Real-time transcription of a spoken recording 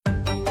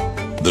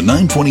The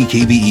 920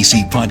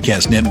 KVEC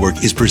Podcast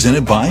Network is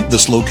presented by the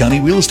SLO County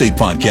Real Estate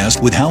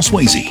Podcast with Hal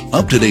Swayze.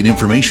 Up-to-date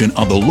information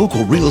on the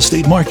local real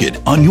estate market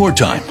on your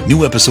time.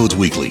 New episodes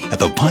weekly at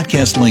the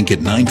podcast link at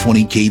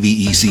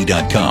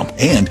 920kvec.com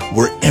and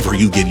wherever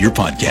you get your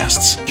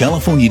podcasts.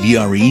 California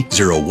DRE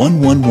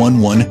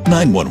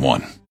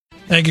 01111-911.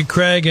 Thank you,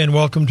 Craig, and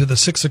welcome to the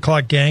 6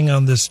 o'clock gang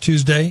on this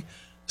Tuesday,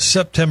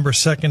 September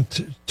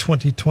 2nd,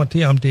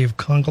 2020. I'm Dave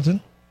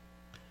Congleton.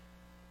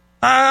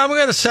 I'm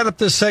going to set up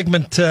this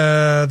segment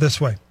this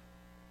way.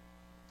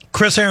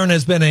 Chris Aaron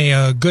has been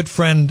a good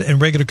friend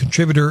and regular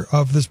contributor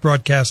of this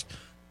broadcast,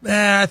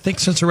 I think,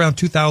 since around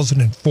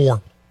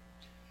 2004.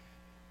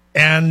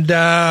 And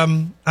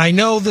I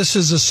know this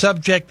is a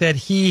subject that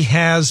he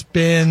has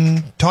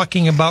been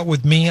talking about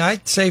with me,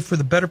 I'd say, for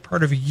the better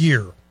part of a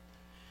year.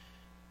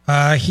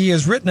 He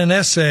has written an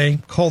essay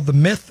called The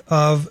Myth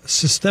of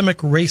Systemic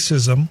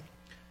Racism,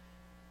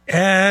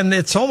 and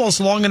it's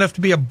almost long enough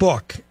to be a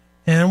book.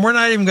 And we're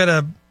not even going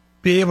to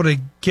be able to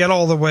get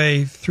all the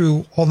way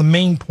through all the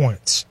main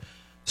points.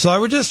 So I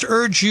would just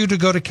urge you to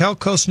go to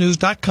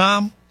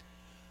calcoastnews.com.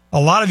 A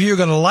lot of you are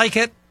going to like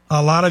it.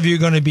 A lot of you are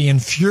going to be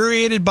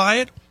infuriated by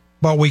it.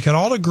 But we can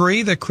all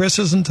agree that Chris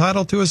is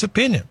entitled to his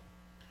opinion.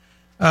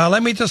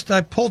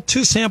 I pulled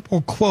two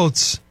sample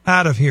quotes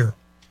out of here.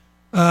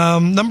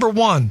 Number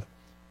one,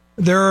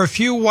 there are a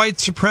few white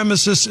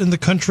supremacists in the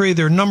country.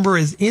 Their number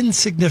is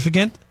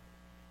insignificant,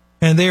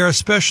 and they are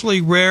especially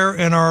rare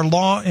in our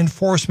law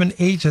enforcement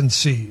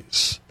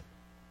agencies.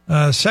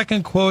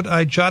 Second quote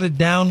I jotted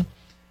down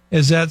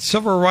is that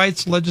civil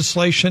rights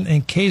legislation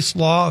and case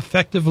law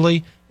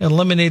effectively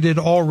eliminated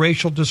all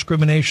racial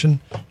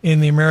discrimination in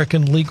the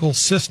American legal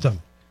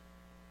system.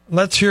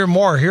 Let's hear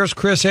more. Here's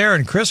Chris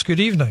Aaron. Chris, good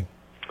evening.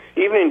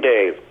 Evening,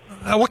 Dave.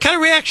 What kind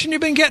of reaction you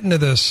been getting to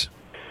this?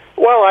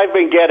 Well, I've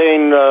been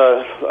getting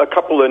a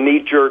couple of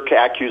knee-jerk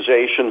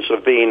accusations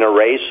of being a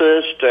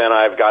racist, and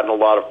I've gotten a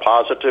lot of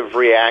positive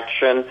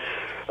reaction.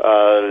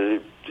 I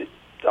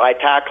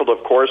tackled,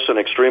 of course, an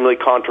extremely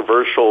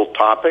controversial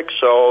topic,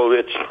 so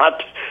it's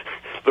not,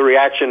 the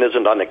reaction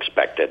isn't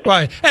unexpected.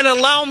 Right. And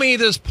allow me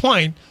this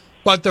point,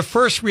 but the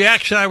first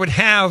reaction I would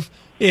have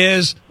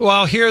is,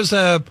 well, here's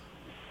a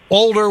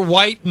older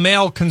white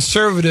male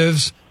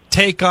conservatives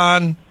take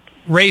on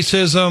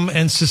racism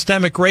and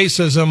systemic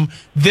racism.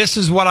 This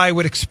is what I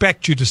would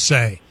expect you to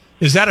say.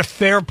 Is that a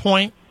fair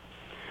point?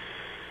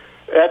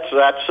 That's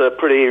a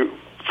pretty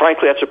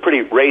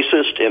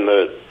racist in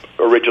the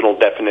original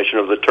definition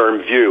of the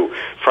term view.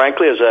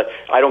 Frankly,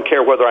 I don't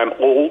care whether I'm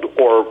old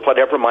or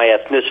whatever my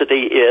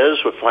ethnicity is,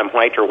 if I'm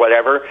white or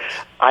whatever,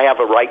 I have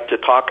a right to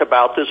talk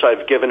about this.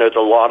 I've given it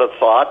a lot of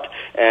thought,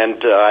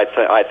 and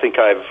I think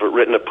I've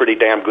written a pretty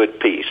damn good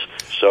piece.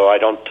 So I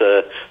don't,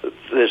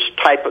 this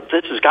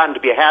has gotten to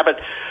be a habit,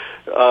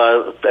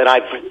 and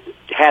I've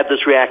had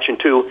this reaction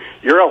too.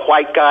 You're a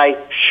white guy,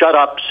 shut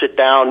up, sit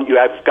down, you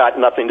have got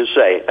nothing to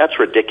say. That's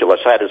ridiculous.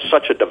 That is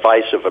such a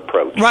divisive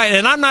approach. Right,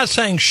 and I'm not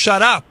saying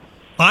shut up.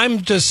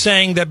 I'm just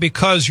saying that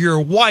because you're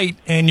white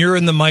and you're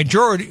in the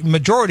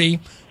majority,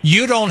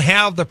 you don't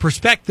have the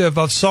perspective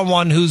of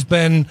someone who's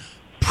been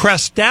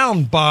pressed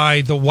down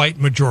by the white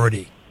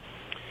majority.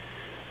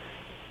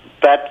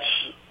 That's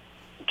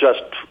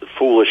just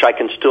foolish. I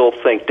can still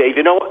think, Dave,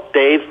 you know what,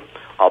 Dave,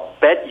 I'll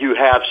bet you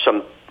have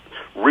some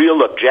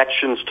real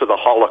objections to the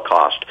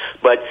Holocaust,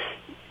 but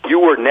you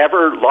were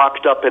never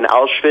locked up in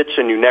Auschwitz,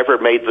 and you never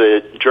made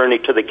the journey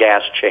to the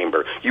gas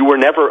chamber. You were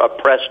never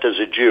oppressed as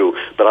a Jew,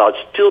 but I'll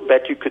still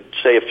bet you could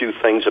say a few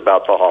things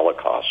about the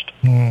Holocaust.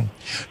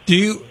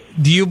 Do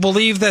you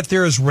believe that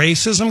there is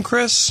racism,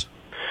 Chris?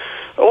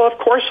 Oh, of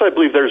course I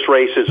believe there's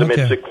racism.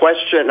 Okay. It's a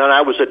question, and I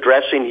was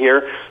addressing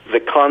here the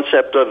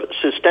concept of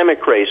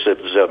systemic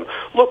racism.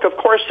 Look, of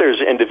course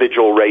there's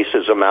individual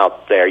racism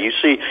out there. You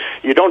see,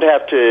 you don't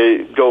have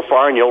to go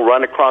far and you'll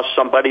run across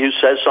somebody who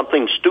says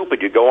something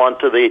stupid. You go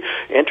onto the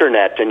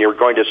internet and you're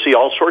going to see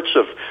all sorts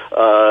of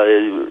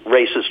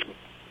racist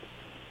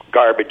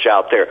garbage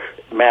out there.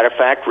 Matter of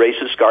fact,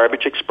 racist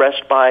garbage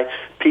expressed by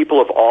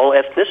people of all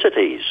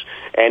ethnicities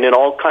and in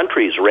all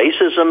countries.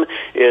 Racism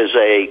is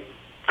a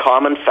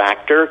common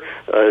factor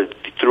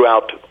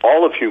throughout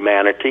all of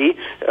humanity,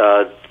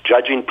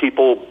 judging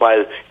people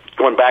by,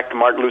 going back to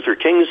Martin Luther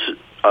King's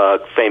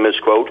famous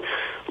quote,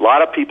 a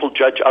lot of people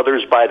judge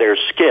others by their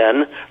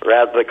skin,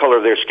 the color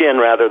of their skin,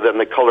 rather than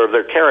the color of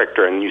their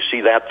character, and you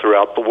see that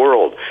throughout the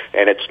world.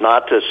 And it's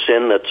not a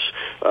sin that's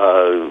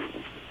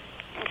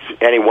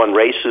any one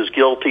race is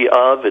guilty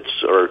of,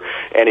 or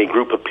any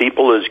group of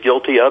people is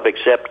guilty of,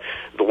 except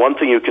the one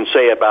thing you can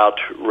say about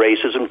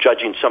racism,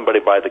 judging somebody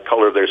by the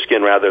color of their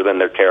skin rather than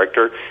their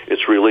character,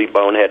 it's really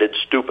boneheaded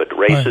stupid.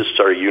 Racists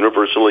are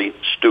universally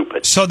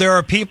stupid. So there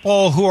are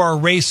people who are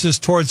racist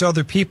towards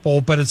other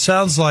people, but it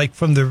sounds like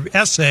from the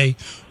essay,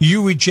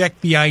 you reject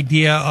the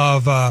idea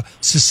of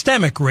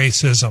systemic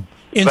racism,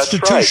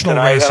 institutional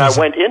racism. And I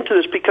went into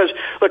this because,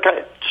 look,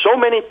 so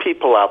many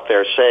people out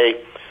there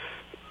say,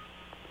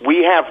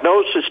 we have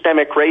no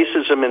systemic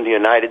racism in the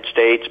United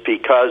States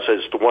because, as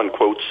the one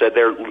quote said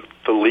there,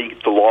 the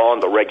law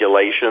and the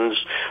regulations,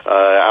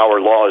 our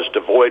law is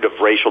devoid of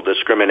racial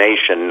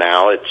discrimination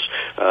now. It's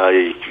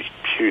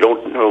you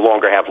don't no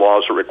longer have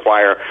laws that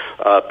require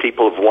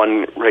people of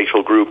one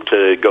racial group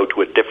to go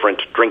to a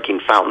different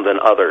drinking fountain than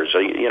others.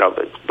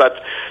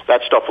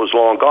 That stuff was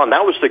long gone.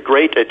 That was the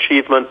great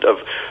achievement of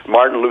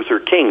Martin Luther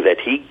King, that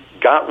he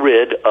got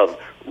rid of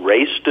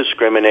race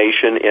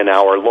discrimination in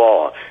our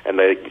law, and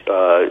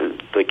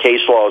the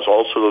case law has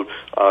also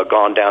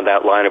gone down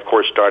that line, of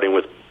course, starting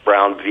with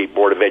Brown v.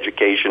 Board of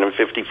Education in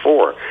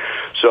 '54.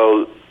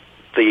 So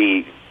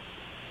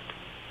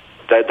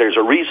that there's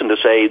a reason to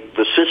say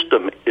the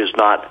system is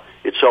not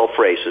itself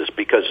racist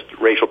because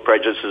racial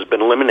prejudice has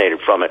been eliminated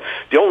from it.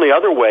 The only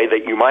other way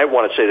that you might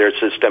want to say there's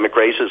systemic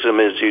racism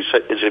is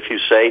if you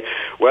say,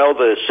 well,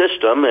 the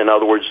system, in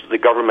other words, the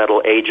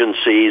governmental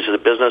agencies, the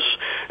business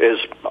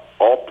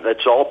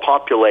it's all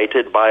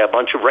populated by a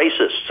bunch of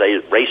racists. Say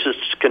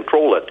racists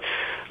control it.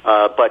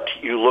 But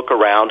you look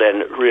around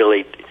and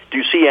really, do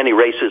you see any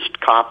racist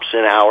cops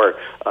in our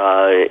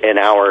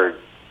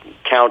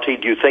county?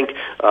 Do you think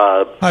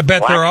I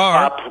bet there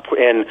are.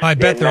 I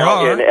bet there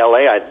are. In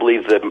L.A., I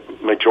believe the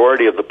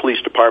majority of the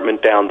police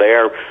department down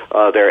there,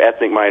 they're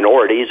ethnic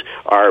minorities.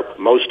 Are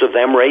most of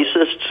them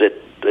racists?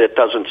 It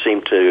doesn't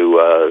seem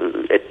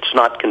to. It's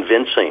not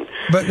convincing.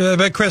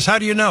 But Chris, how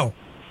do you know?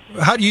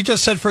 You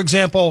just said, for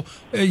example,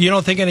 you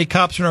don't think any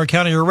cops in our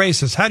county are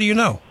racist. How do you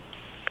know?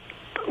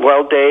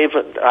 Well, Dave,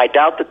 I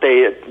doubt that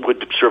they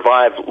would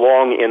survive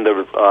long in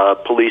the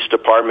police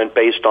department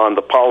based on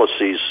the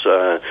policies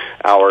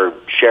our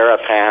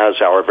sheriff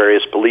has, our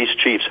various police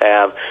chiefs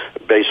have,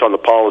 based on the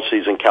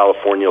policies in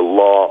California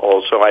law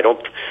also. I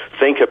don't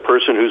think a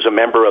person who's a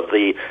member of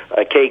the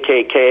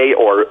KKK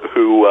or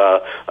who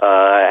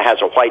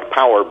has a white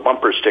power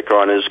bumper sticker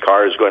on his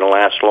car is going to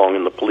last long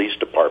in the police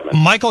department.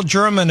 Michael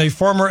German, a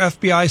former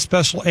FBI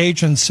special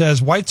agent,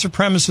 says white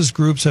supremacist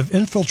groups have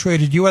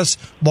infiltrated U.S.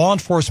 law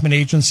enforcement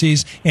agencies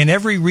in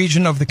every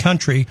region of the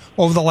country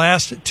over the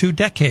last 2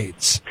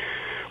 decades.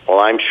 Well,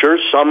 I'm sure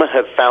some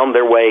have found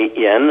their way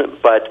in,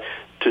 but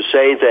to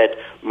say that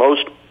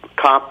most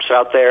cops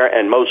out there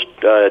and most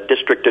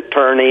district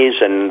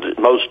attorneys and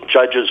most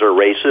judges are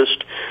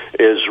racist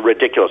is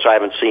ridiculous. I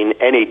haven't seen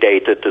any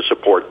data to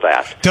support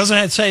that. Doesn't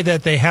it say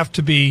that they have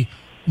to be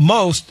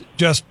most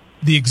just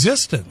the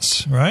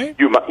existence, right?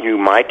 You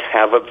might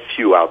have a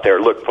few out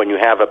there. Look, when you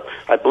have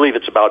I believe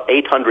it's about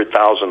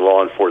 800,000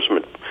 law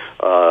enforcement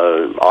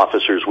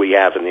officers we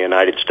have in the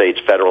United States,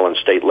 federal and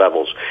state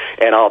levels.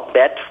 And I'll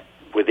bet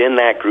within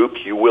that group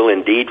you will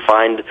indeed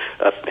find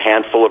a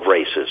handful of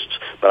racists.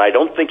 But I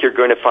don't think you're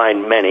going to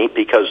find many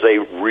because they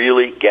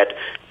really get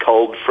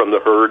culled from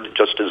the herd,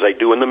 just as they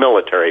do in the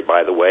military,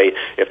 by the way.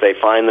 If they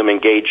find them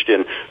engaged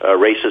in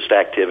racist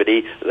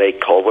activity, they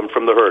cull them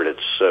from the herd.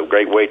 It's a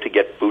great way to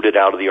get booted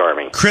out of the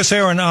Army. Chris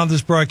Aaron on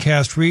this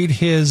broadcast. Read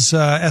his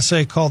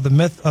essay called The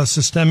Myth of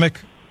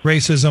Systemic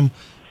Racism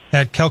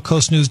at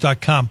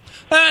CalCoastNews.com.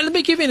 Let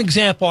me give you an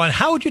example on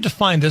how would you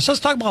define this. Let's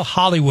talk about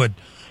Hollywood.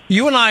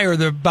 You and I are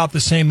about the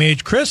same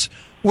age, Chris.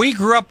 We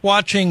grew up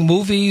watching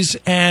movies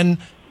and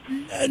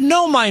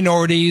no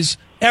minorities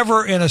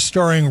ever in a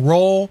starring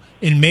role,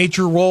 in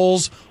major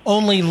roles.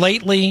 Only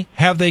lately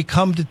have they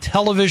come to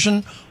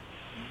television.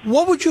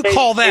 What would you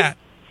call that?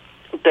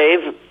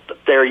 Dave,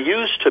 there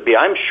used to be.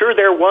 I'm sure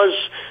there was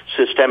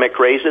systemic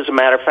racism. As a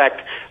matter of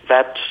fact,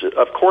 that's,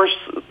 of course,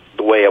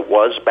 the way it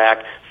was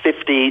back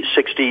 50,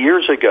 60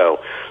 years ago.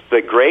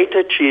 The great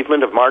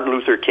achievement of Martin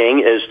Luther King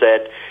is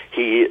that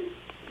he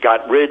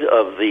got rid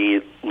of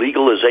the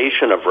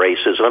legalization of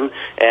racism,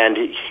 and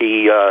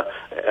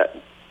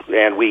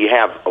and we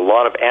have a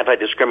lot of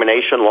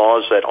anti-discrimination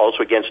laws that also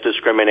against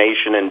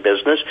discrimination in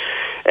business,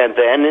 and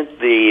then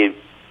the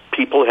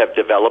people have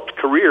developed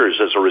careers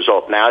as a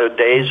result.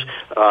 Nowadays,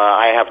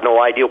 I have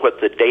no idea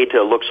what the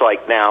data looks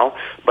like now,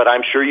 but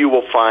I'm sure you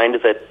will find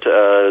that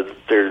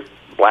there's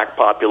black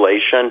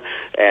population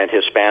and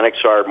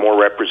Hispanics are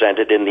more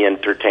represented in the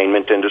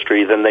entertainment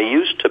industry than they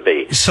used to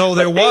be. So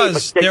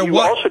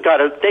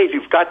Dave,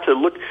 you've got to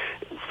look,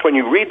 when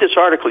you read this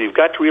article, you've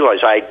got to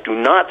realize I do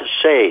not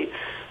say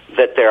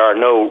that there are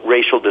no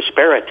racial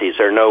disparities.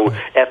 There are no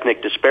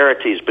ethnic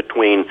disparities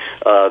between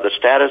the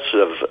status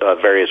of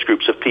various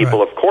groups of people.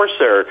 Right. Of course,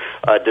 there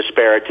are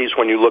disparities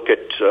when you look at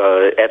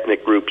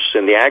ethnic groups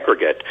in the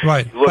aggregate.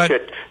 Right. You look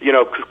at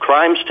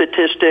crime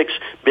statistics,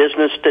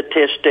 business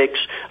statistics,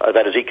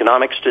 that is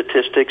economic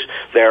statistics.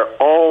 There are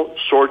all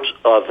sorts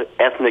of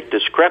ethnic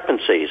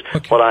discrepancies.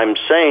 Okay. What I'm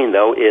saying,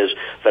 though, is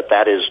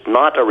that is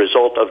not a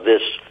result of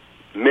this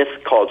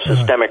myth called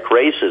systemic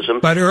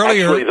racism. But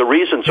earlier, actually, the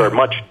reasons are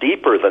much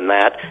deeper than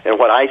that. And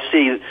what I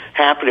see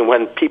happening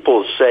when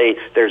people say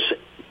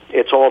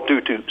it's all due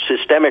to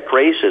systemic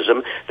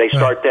racism, they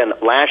start then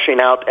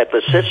lashing out at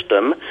the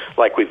system,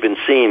 like we've been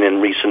seeing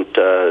in recent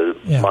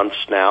months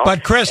now.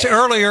 But Chris,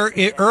 earlier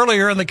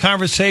in the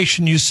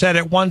conversation, you said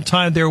at one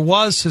time there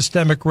was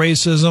systemic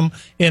racism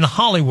in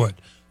Hollywood.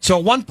 So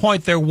at one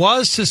point there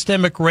was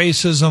systemic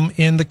racism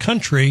in the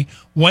country.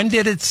 When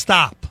did it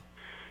stop?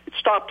 It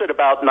stopped at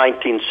about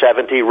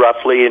 1970,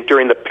 roughly. And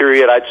during the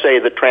period, I'd say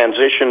the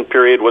transition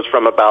period was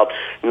from about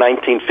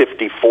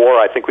 1954.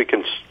 I think we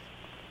can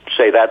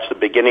say that's the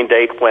beginning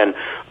date when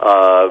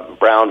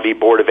Brown v.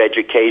 Board of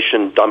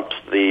Education dumped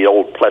the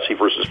old Plessy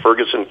versus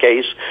Ferguson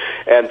case,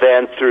 and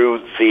then through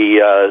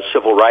the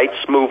civil rights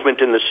movement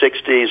in the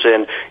 60s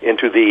and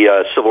into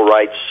the civil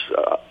rights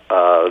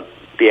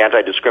the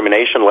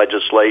anti-discrimination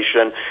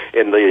legislation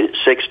in the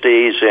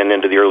 60s and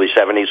into the early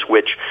 70s,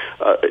 which,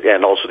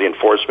 and also the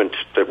enforcement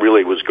that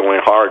really was going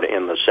hard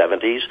in the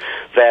 70s,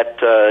 that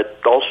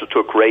also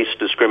took race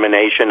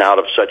discrimination out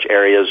of such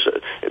areas,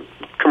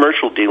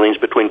 commercial dealings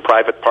between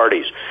private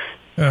parties.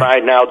 Try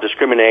now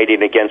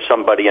discriminating against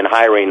somebody in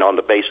hiring on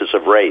the basis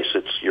of race.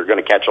 You're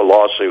going to catch a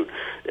lawsuit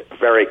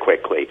very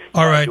quickly.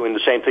 All right. Doing the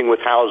same thing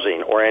with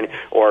housing, or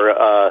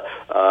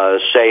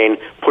saying,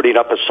 putting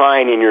up a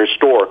sign in your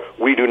store,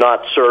 we do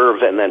not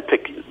serve, and then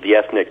pick the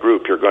ethnic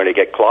group. You're going to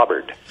get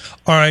clobbered.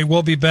 All right,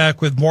 we'll be back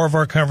with more of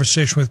our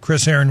conversation with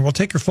Chris Aaron. We'll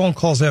take your phone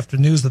calls after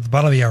news at the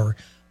bottom of the hour.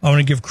 I want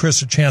to give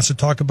Chris a chance to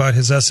talk about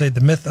his essay,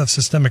 The Myth of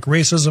Systemic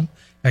Racism,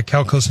 at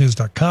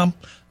CalCoastNews.com.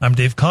 I'm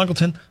Dave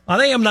Congleton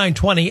on AM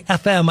 920,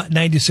 FM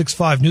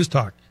 96.5 News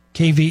Talk,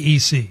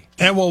 KVEC.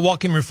 And we'll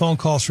welcome your phone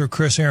calls for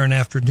Chris Aaron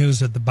after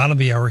news at the bottom of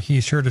the hour.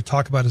 He's here to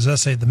talk about his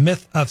essay, The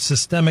Myth of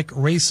Systemic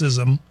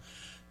Racism.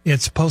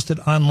 It's posted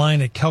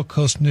online at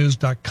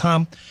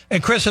CalCoastNews.com.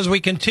 And Chris, as we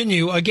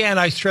continue, again,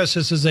 I stress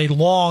this is a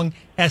long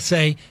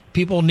essay.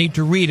 People need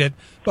to read it.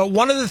 But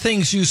one of the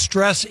things you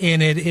stress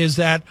in it is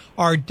that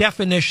our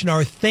definition,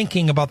 our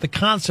thinking about the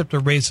concept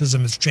of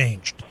racism has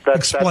changed.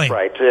 Explain. That's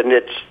right.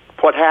 And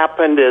what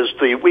happened is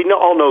we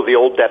all know the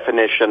old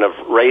definition of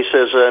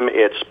racism.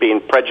 It's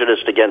being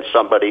prejudiced against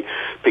somebody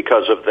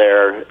because of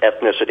their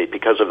ethnicity,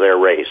 because of their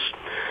race.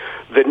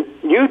 The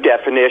new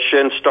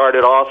definition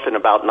started off in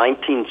about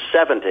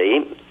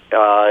 1970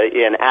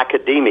 in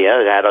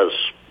academia.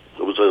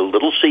 It was a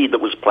little seed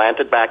that was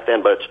planted back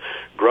then, but it's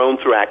grown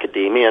through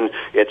academia, and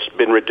it's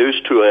been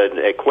reduced to an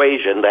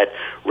equation that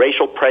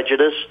racial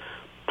prejudice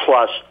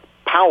plus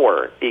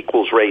power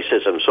equals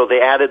racism. So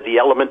they added the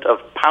element of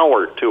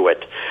power to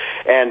it.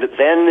 And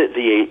then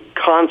the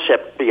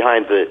concept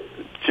behind the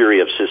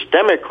theory of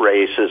systemic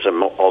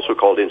racism, also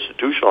called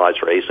institutionalized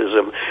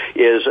racism,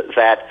 is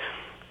that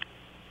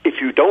if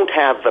you don't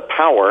have the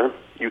power,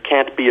 you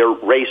can't be a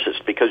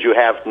racist because you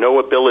have no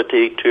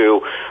ability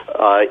to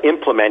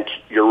implement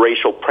your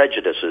racial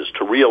prejudices,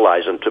 to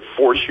realize them, to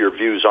force your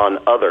views on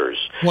others.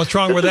 What's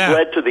wrong with that? This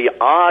has led to the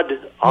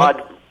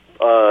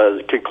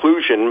odd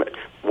conclusion,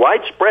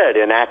 widespread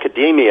in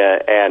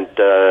academia and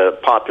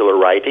popular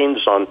writings,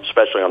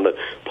 especially on the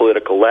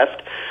political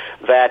left,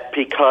 that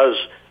because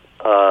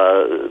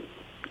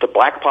the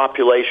black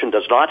population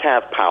does not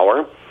have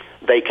power,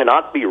 they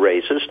cannot be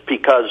racist.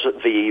 Because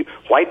the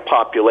white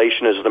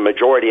population is the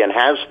majority and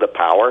has the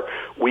power,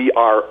 we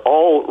are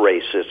all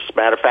racists.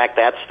 Matter of fact,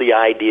 that's the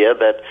idea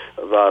that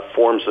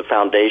forms the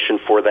foundation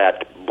for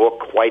that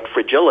book, White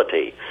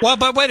Fragility. Well,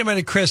 but wait a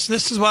minute, Chris.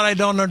 This is what I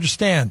don't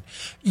understand.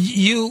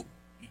 You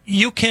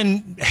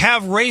can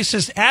have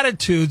racist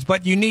attitudes,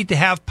 but you need to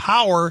have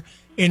power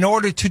in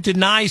order to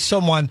deny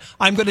someone.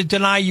 I'm going to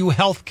deny you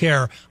health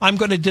care. I'm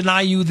going to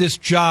deny you this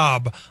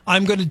job.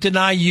 I'm going to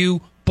deny you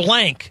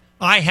blank.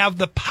 I have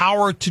the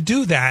power to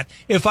do that.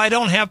 If I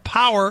don't have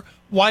power,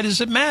 why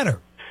does it matter?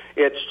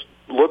 It's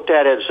looked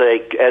at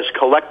as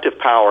collective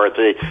power.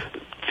 The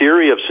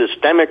theory of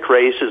systemic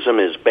racism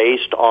is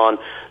based on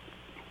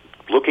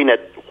looking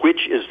at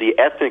which is the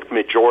ethnic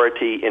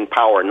majority in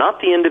power,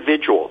 not the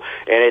individual.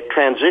 And it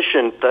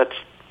transitioned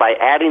by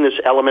adding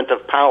this element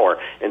of power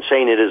and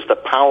saying it is the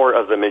power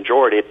of the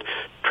majority. It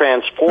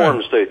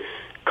transforms the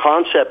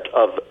concept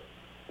of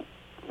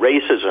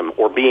racism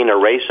or being a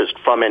racist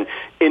from an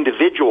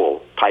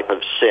individual type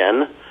of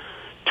sin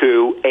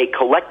to a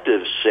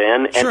collective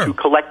sin and to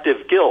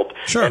collective guilt.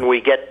 And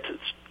we get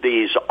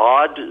these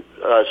odd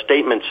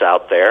statements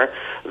out there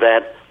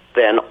that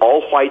then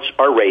all whites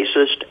are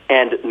racist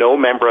and no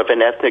member of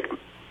an ethnic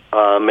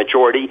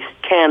majority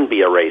can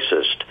be a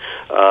racist.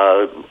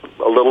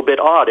 A little bit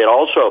odd. It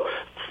also,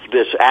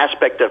 this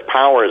aspect of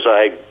power, as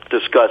I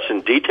discuss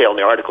in detail in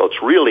the article,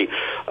 it's really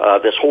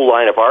this whole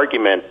line of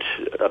argument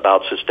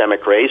about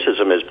systemic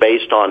racism is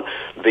based on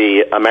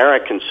the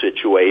American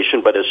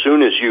situation, but as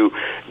soon as you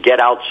get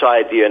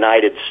outside the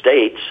United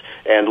States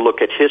and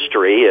look at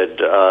history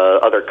at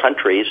other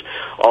countries,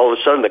 all of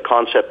a sudden the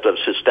concept of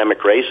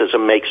systemic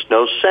racism makes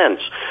no sense.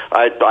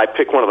 I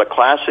pick one of the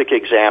classic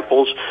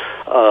examples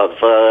of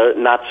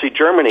Nazi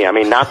Germany. I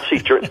mean,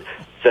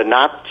 the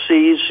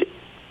Nazis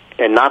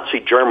and Nazi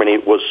Germany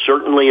was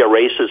certainly a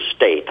racist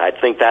state. I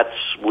think that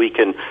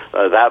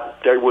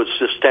there was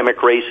systemic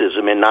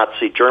racism in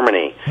Nazi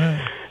Germany.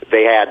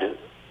 They had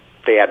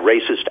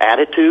racist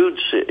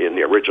attitudes in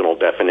the original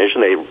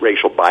definition. They had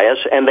racial bias,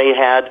 and they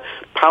had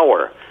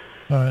power.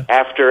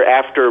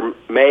 After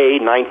May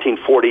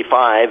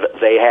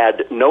 1945, they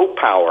had no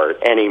power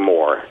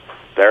anymore.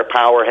 Their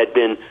power had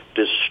been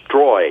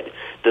destroyed.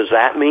 Does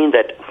that mean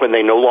that when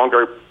they no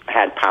longer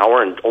had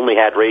power and only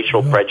had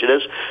racial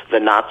prejudice, the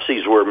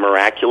Nazis were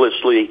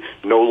miraculously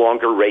no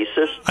longer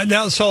racist?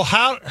 Now, so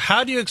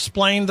how do you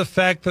explain the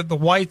fact that the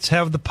whites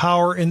have the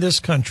power in this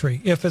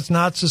country if it's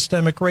not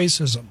systemic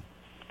racism?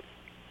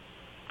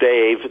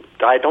 Dave,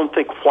 I don't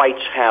think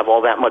whites have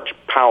all that much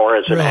power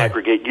as an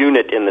aggregate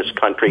unit in this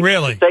country.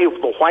 Really? To say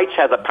the whites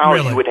have the power,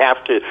 you would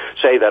have to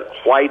say that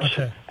whites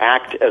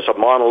act as a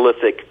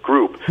monolithic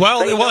group.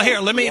 Well, here,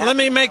 let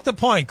me make the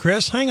point,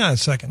 Chris. Hang on a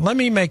second. Let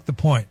me make the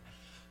point.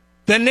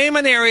 Then name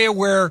an area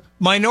where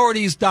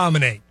minorities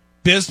dominate.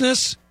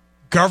 Business,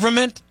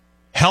 government,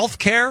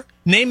 healthcare.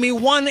 Name me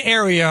one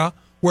area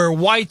where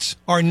whites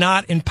are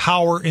not in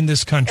power in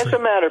this country. As a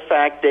matter of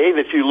fact, Dave,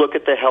 if you look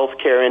at the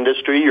healthcare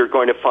industry, you're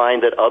going to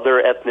find that other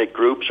ethnic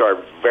groups are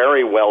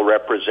very well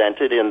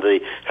represented in the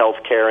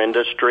healthcare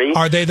industry.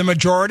 Are they the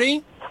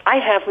majority? I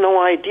have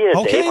no idea,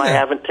 Okay, Dave. then. I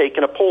haven't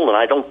taken a poll, and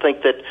I don't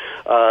think that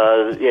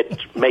it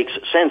makes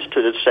sense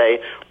to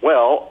say,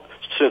 well,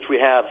 since we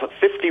have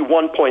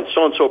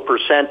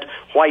 51.so-and-so%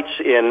 whites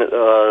in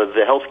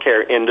the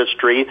healthcare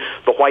industry,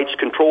 the whites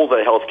control the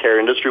healthcare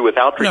industry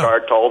without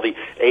regard to all the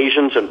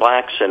Asians and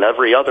blacks and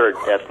every other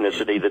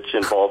ethnicity that's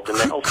involved in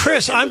the healthcare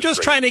Chris, industry. I'm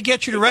just trying to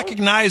get you to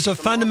recognize a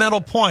fundamental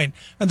point.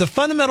 And the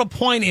fundamental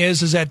point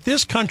is that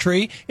this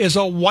country is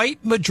a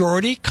white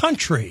majority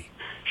country.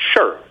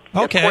 Sure.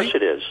 Okay. Of course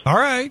it is. All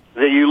right.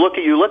 You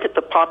look at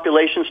the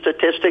population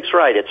statistics,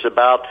 right? It's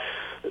about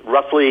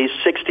roughly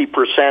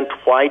 60%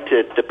 white.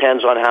 It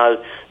depends on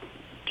how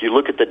you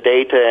look at the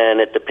data, and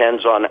it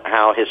depends on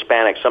how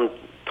Hispanic.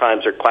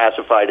 Sometimes they're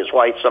classified as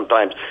white,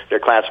 sometimes they're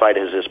classified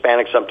as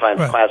Hispanic, sometimes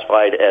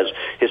classified as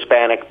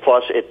Hispanic.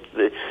 Plus,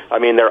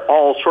 there are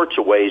all sorts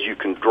of ways you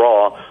can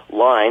draw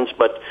lines,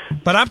 but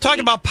I'm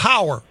talking about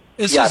power.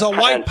 This is a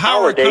white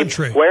power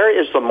country. Dave, where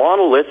is the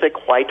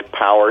monolithic white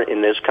power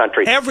in this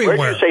country? Everywhere.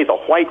 Where do you say the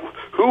white?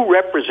 Who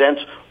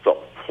represents the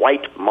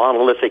white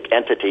monolithic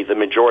entity, the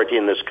majority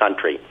in this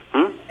country?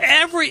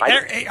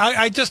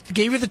 I just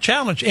gave you the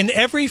challenge. In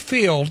every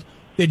field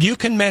that you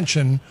can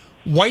mention,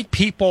 white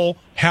people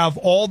have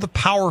all the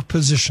power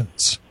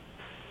positions.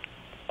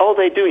 Oh,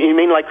 they do. You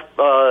mean like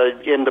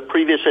in the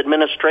previous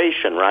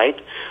administration, right?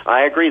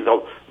 I agree,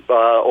 though.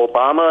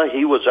 Obama,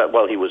 he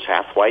was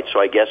half white, so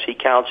I guess he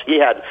counts. He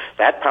had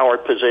that power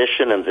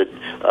position, and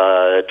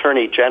the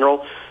Attorney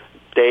General.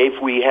 Dave,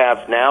 we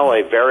have now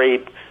a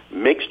very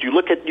mixed. You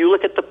look at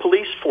the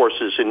police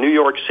forces in New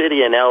York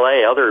City and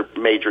L.A., other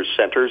major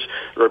centers,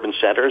 urban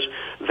centers.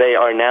 They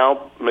are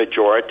now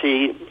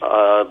majority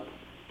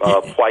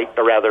white,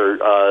 or rather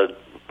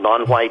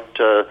non-white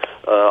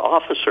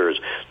officers.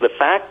 The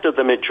fact of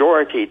the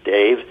majority,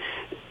 Dave,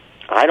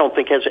 I don't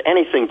think has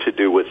anything to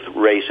do with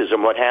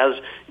racism. What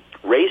has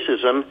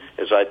racism,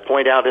 as I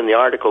point out in the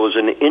article, is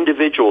an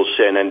individual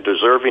sin and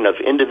deserving of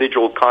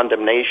individual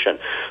condemnation.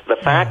 The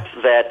fact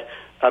that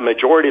a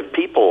majority of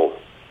people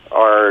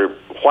are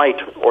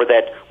white, or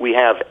that we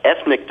have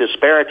ethnic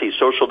disparities,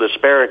 social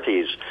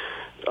disparities,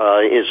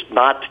 is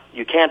not,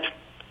 you can't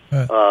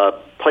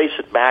place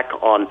it back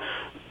on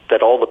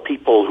that all the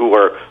people who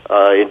are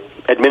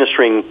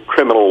administering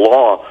criminal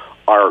law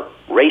are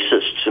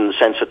racists in the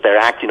sense that they're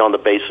acting on the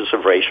basis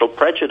of racial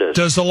prejudice.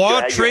 Does the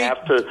law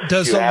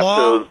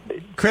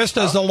Chris,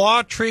 does the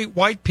law treat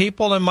white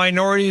people and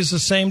minorities the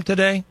same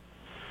today?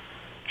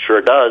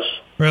 Sure does.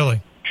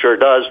 Really? Sure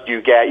does.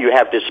 You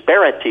have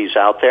disparities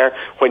out there.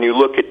 When you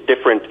look at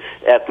different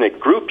ethnic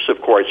groups,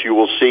 of course, you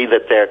will see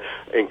that their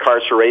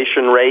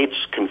incarceration rates,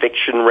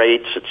 conviction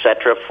rates,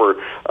 etc., for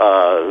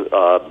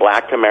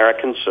black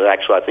Americans.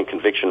 Actually, I think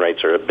conviction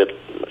rates are a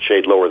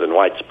shade lower than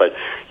whites. But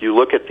you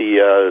look at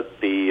the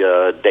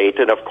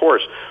data, and of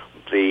course,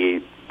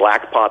 the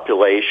black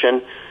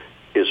population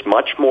is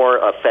much more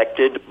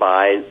affected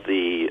by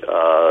the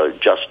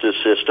justice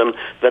system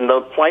than the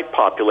white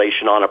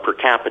population on a per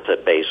capita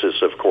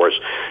basis, of course.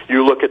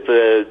 You look at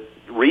the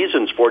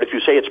reasons for it. If you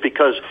say it's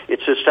because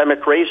it's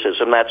systemic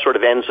racism, that sort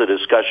of ends the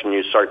discussion.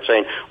 You start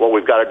saying, well,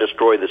 we've got to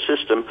destroy the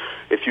system.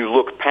 If you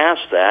look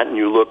past that and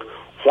you look,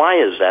 why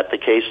is that the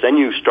case, then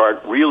you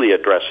start really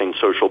addressing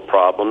social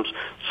problems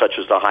such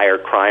as the higher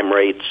crime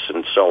rates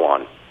and so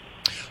on.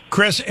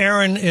 Chris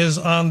Aaron is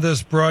on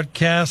this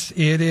broadcast.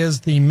 It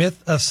is The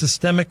Myth of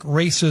Systemic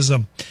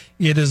Racism.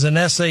 It is an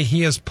essay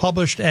he has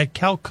published at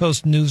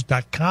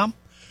CalCoastNews.com.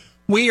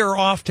 We are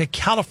off to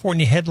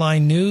California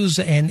Headline News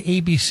and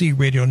ABC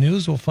Radio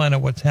News. We'll find out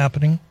what's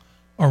happening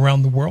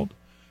around the world.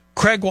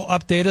 Craig will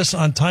update us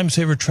on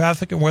time-saver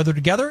traffic and weather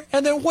together.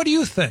 And then what do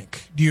you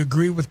think? Do you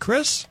agree with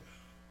Chris?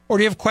 Or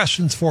do you have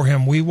questions for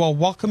him? We will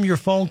welcome your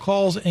phone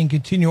calls and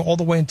continue all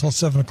the way until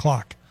 7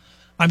 o'clock.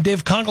 I'm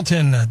Dave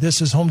Congleton.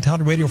 This is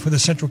Hometown Radio for the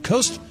Central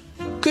Coast.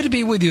 Good to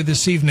be with you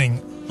this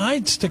evening.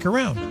 I'd stick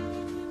around.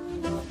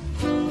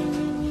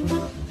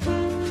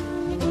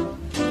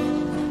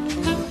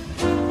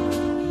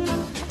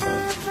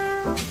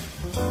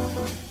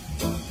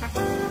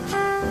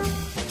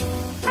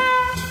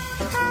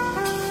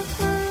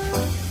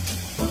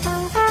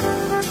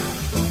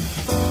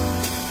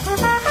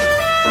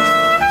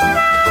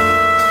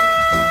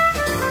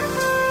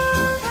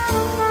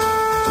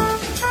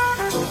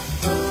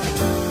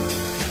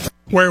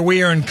 where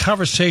we are in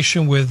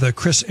conversation with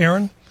Chris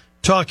Aaron,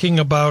 talking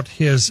about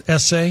his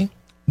essay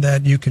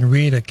that you can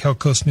read at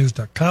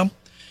calcoastnews.com.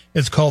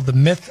 It's called The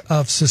Myth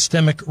of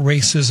Systemic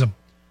Racism.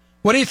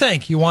 What do you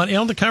think? You want in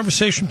on the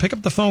conversation? Pick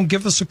up the phone,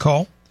 give us a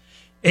call,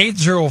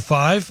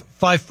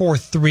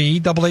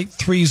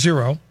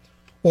 805-543-8830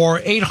 or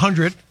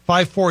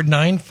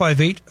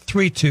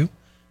 800-549-5832.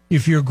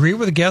 If you agree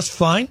with a guest,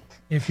 fine.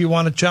 If you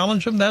want to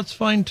challenge them, that's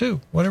fine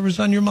too. Whatever's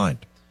on your mind.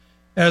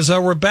 As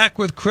we're back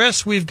with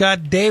Chris, we've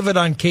got David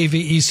on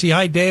KVEC.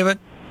 Hi, David.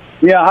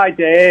 Yeah, hi,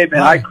 Dave,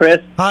 and hi, Chris.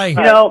 Hi. You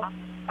know,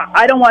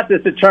 I don't want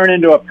this to turn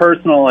into a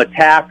personal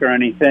attack or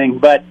anything,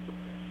 but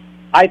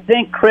I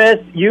think, Chris,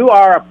 you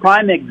are a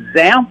prime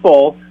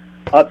example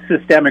of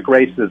systemic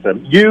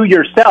racism. You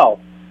yourself.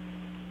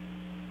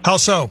 How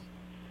so?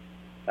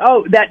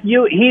 Oh, that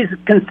he's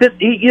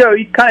consistent. He's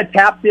kind of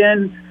tapped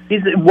in.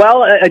 He's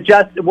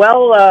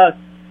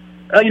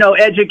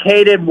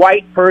educated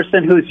white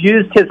person who's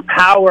used his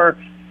power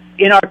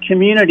in our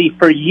community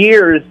for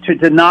years to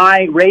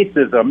deny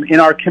racism in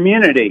our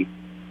community.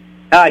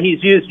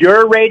 He's used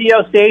your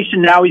radio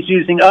station. Now he's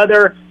using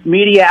other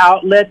media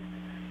outlets.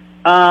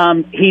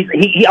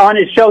 He on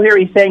his show here,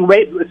 he's saying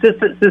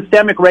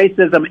systemic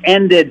racism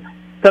ended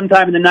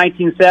sometime in the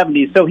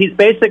 1970s. So he's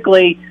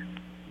basically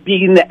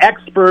being the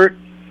expert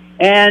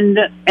and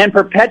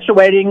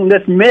perpetuating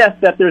this myth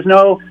that there's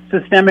no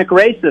systemic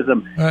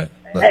racism. Right.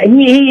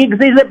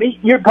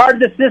 You're part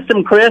of the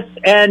system, Chris,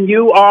 and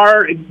you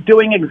are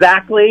doing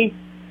exactly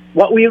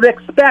what we would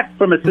expect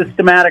from a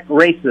systematic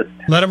racist.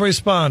 Let him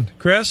respond.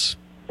 Chris?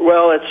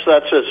 Well,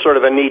 that's a sort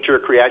of a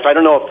knee-jerk reaction. I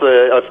don't know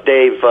if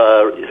Dave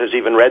has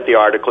even read the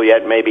article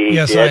yet. Maybe he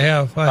yes, did. I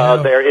have.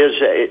 There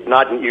is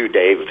not you,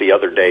 Dave. The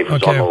other Dave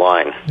who's on the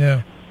line.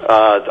 Yeah.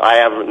 I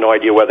have no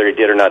idea whether he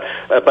did or not,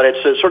 but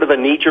it's a sort of a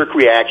knee-jerk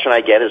reaction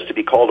I get is to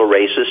be called a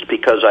racist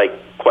because I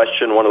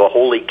question one of the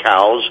holy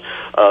cows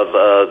of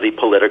the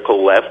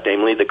political left,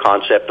 namely the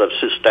concept of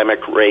systemic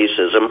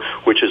racism,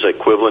 which is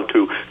equivalent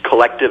to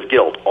collective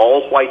guilt.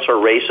 All whites are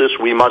racist.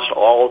 We must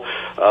all,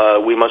 I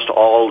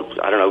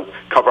don't know,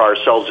 cover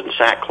ourselves in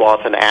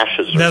sackcloth and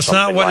ashes. That's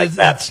not what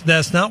that.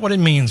 That's not what it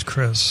means,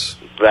 Chris.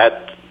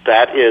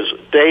 That is,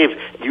 Dave,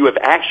 you have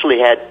actually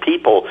had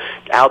people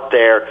out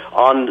there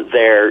on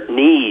their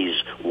knees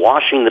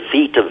washing the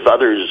feet of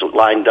others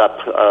lined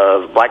up,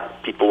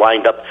 black people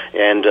lined up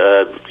and,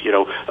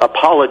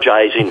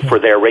 apologizing for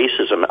their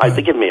racism. I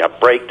think, give me a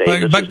break,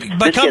 Dave.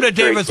 But come to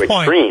David's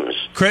point. Extremes.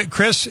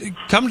 Chris,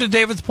 come to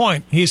David's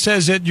point. He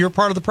says that you're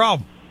part of the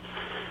problem.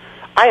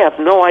 I have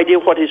no idea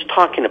what he's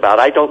talking about.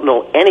 I don't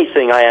know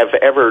anything I have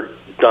ever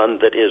done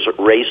that is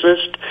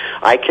racist.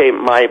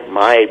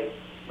 My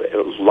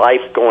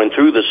life going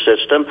through the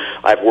system.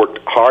 I've worked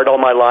hard all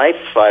my life.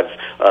 I've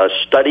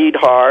studied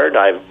hard.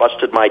 I've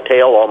busted my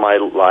tail all my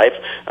life.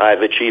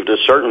 I've achieved a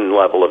certain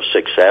level of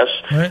success.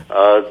 Right.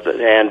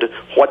 And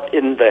what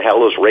in the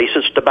hell is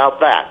racist about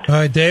that? All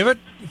right, David,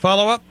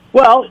 follow up?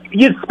 Well,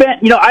 you've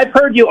spent, I've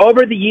heard you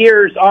over the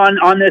years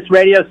on this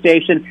radio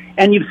station,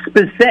 and you've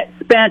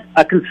spent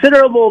a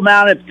considerable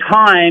amount of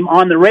time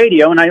on the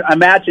radio, and I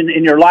imagine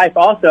in your life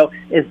also,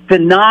 is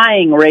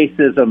denying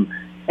racism.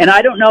 And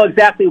I don't know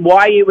exactly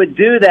why you would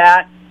do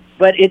that,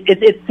 but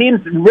it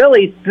seems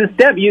really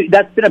systemic.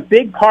 That's been a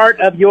big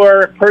part of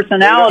your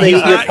personality,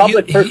 your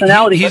public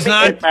personality. He's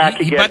not back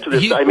again to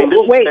this. There is a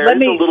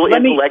little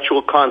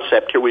intellectual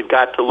concept here we've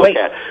got to look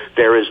at.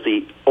 There is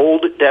the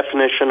old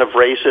definition of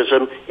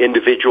racism,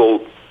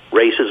 individual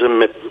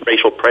racism,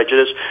 racial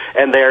prejudice,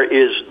 and there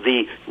is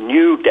the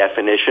new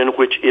definition,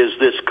 which is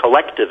this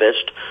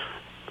collectivist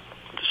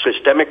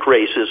systemic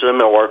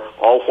racism, or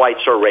all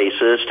whites are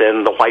racist,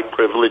 and the white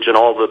privilege, and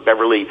all the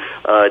Beverly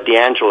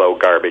D'Angelo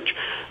garbage.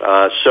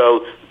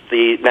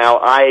 Now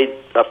I,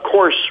 of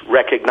course,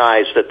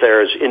 recognize that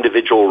there is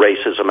individual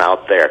racism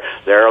out there.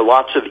 There are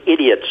lots of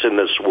idiots in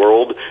this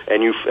world,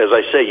 and as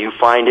I say, you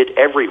find it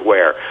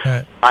everywhere.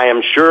 Right. I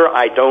am sure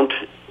I don't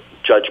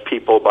judge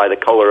people by the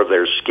color of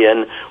their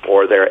skin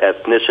or their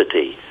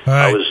ethnicity.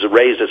 Right. I was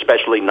raised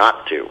especially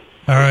not to.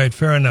 All right,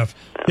 fair enough.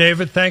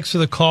 David, thanks for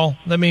the call.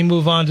 Let me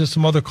move on to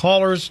some other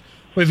callers.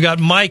 We've got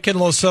Mike in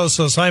Los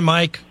Osos. Hi,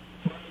 Mike.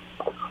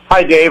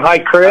 Hi, Dave. Hi,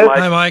 Chris.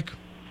 Hi, Mike.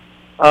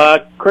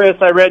 Chris,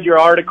 I read your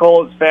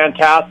article. It's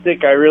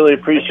fantastic. I really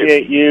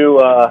appreciate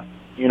you,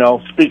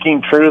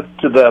 speaking truth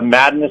to the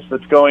madness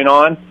that's going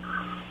on.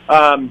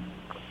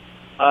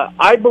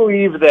 I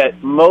believe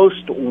that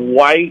most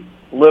white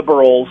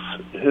liberals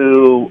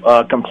who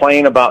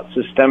complain about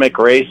systemic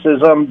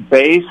racism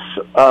base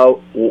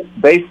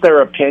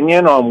their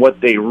opinion on what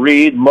they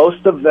read.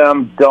 Most of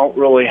them don't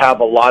really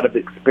have a lot of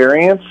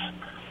experience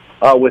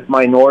with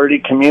minority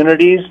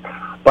communities,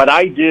 but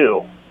I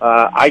do.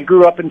 I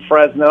grew up in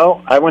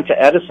Fresno. I went to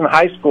Edison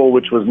High School,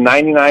 which was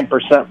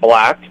 99%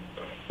 black.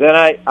 Then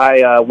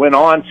I went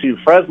on to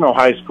Fresno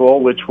High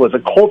School, which was a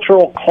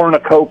cultural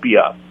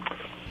cornucopia.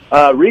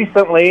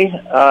 Recently,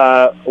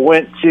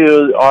 went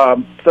to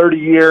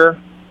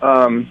 30-year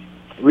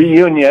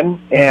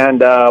reunion and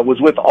was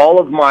with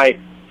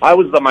I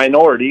was the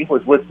minority,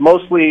 was with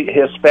mostly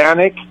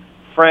Hispanic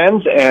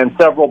friends and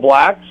several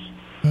blacks,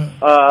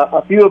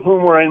 a few of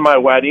whom were in my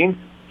wedding.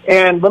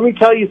 And let me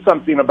tell you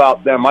something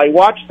about them. I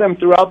watched them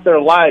throughout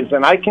their lives,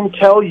 and I can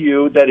tell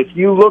you that if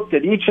you looked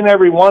at each and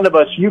every one of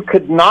us, you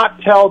could not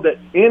tell that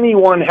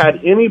anyone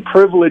had any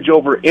privilege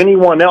over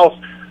anyone else,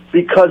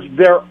 because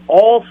they're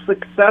all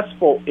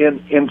successful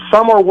in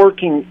some are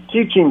working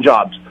teaching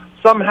jobs,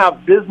 some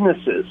have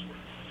businesses,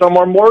 some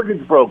are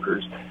mortgage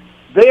brokers.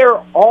 They're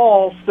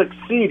all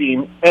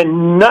succeeding,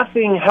 and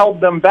nothing held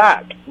them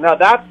back. Now,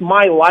 that's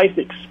my life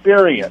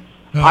experience.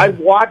 I've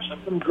watched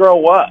them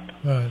grow up.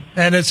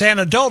 And it's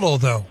anecdotal,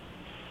 though.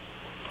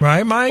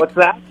 Right, Mike? What's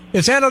that?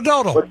 It's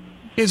anecdotal.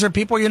 These are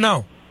people you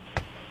know.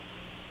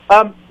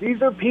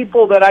 These are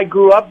people that I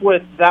grew up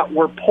with that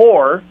were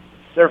poor.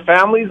 Their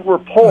families were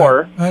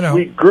poor. I know.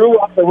 We grew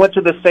up and went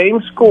to the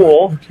same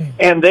school,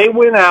 and they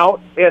went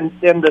out, and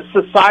the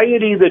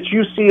society that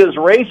you see as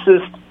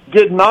racist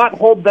did not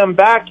hold them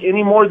back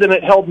any more than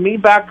it held me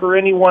back or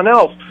anyone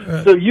else.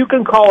 So you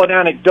can call it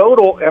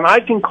anecdotal, and I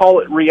can call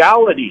it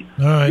reality.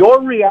 Right. Your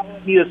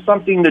reality is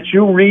something that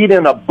you read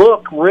in a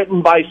book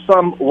written by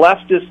some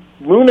leftist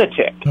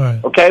lunatic.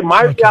 Right. Okay?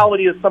 My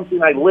reality is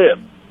something I live.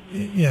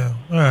 Yeah,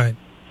 all right.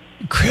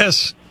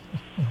 Chris,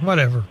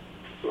 whatever.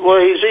 Well,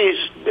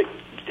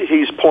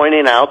 he's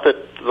pointing out that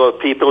the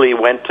people he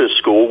went to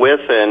school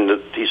with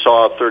and he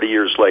saw 30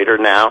 years later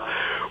now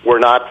were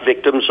not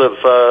victims of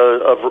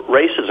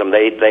racism.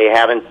 They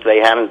haven't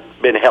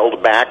been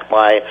held back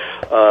by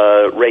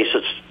a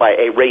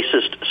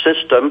racist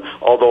system.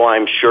 Although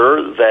I'm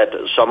sure that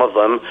some of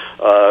them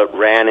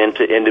ran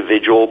into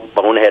individual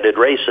boneheaded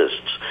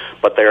racists.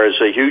 But there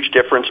is a huge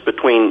difference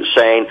between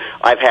saying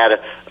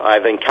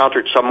I've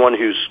encountered someone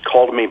who's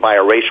called me by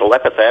a racial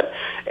epithet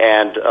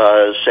and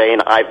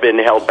saying I've been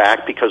held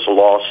back because the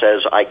law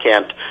says I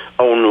can't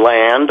own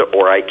land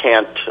or I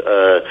can't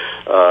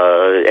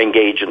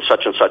engage in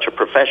such and such a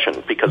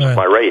profession because of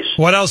my race.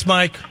 What else,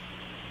 Mike?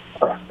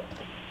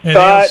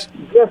 Just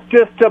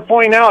to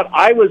point out,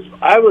 I was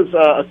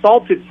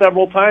assaulted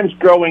several times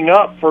growing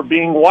up for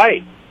being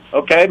white.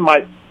 Okay,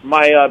 my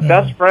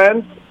best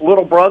friend's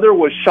little brother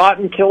was shot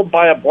and killed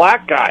by a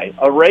black guy,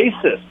 a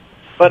racist.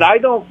 But I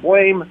don't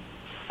blame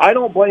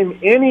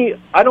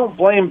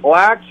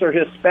blacks or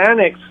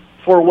Hispanics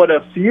for what a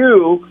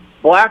few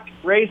black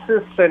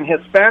racists and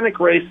Hispanic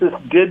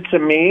racists did to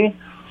me,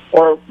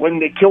 or when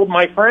they killed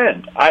my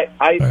friend. I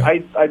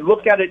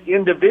look at it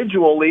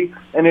individually,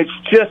 and it's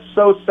just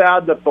so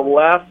sad that the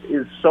left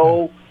is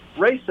so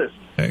racist.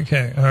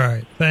 Okay, all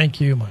right.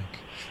 Thank you, Mike.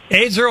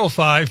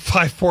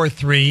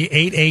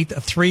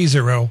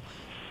 805-543-8830.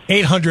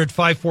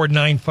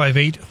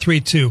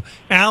 800-549-5832.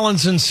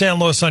 Alan's in San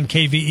Luis on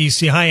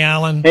KVEC. Hi,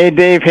 Alan. Hey,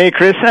 Dave. Hey,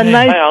 Chris. A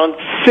nice, Hi, Alan.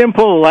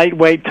 simple,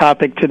 lightweight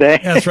topic today.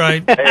 That's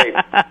right. Hey.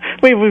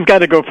 We've got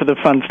to go for the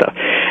fun stuff.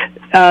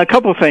 A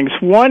couple of things.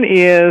 One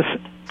is,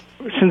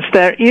 since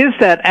there is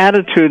that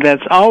attitude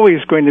that's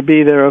always going to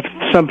be there of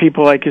some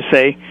people, like you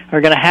say, are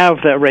going to have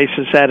that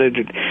racist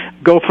attitude,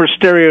 go for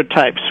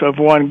stereotypes of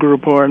one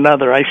group or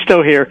another. I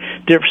still hear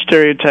different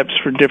stereotypes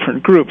for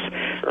different groups.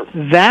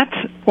 That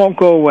won't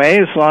go away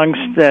as long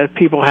as that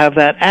people have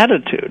that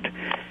attitude.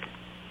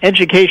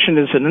 Education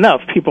isn't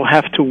enough. People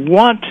have to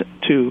want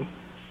to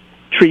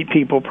treat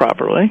people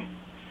properly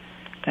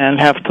and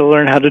have to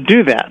learn how to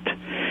do that.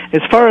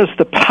 As far as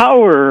the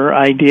power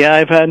idea,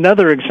 I've had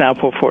another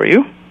example for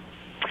you.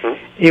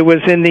 It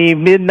was in the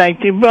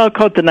I'll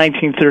call it the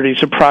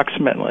 1930s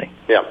approximately.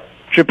 Yeah.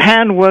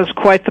 Japan was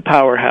quite the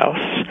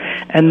powerhouse,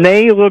 and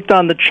they looked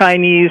on the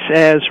Chinese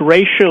as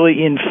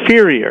racially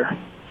inferior.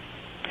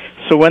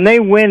 So when they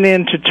went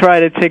in to try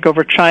to take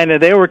over China,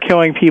 they were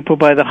killing people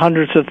by the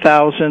hundreds of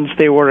thousands.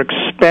 They were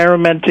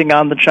experimenting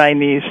on the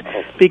Chinese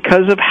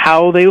because of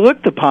how they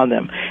looked upon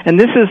them. And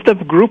this is the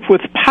group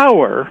with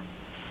power.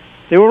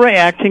 They were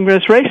reacting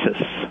as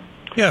racists.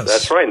 Yes,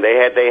 that's right. And they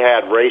had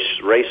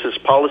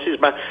racist policies.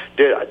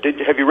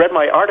 Have you read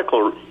my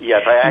article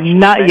yet? I actually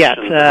not yet.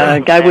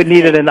 I would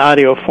need it in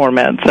audio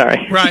format.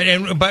 Sorry.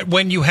 Right, but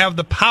when you have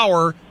the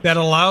power that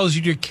allows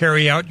you to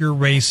carry out your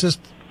racist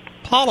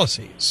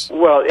policies.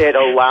 Well, it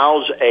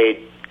allows a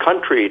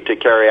country to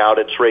carry out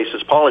its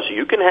racist policy.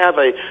 You can have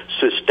a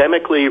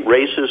systemically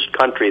racist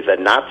country. The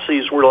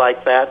Nazis were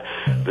like that.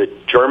 The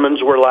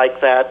Germans were like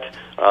that.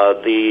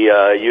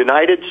 The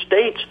United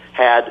States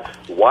had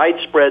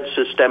widespread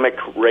systemic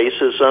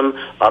racism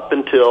up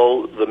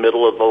until the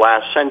middle of the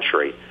last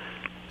century.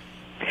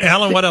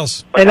 Alan, what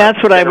else? And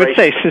that's what I would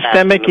say.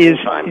 Systemic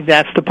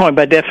that's the point,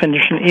 by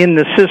definition, in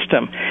the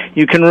system.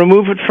 You can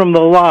remove it from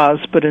the laws,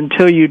 but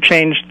until you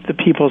change the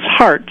people's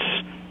hearts,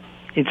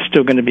 it's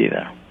still going to be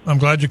there. I'm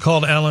glad you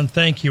called, Alan.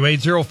 Thank you.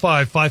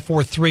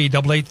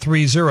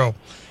 805-543-8830.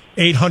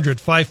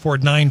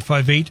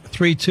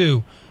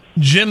 800-549-5832.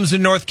 Jim's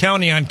in North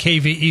County on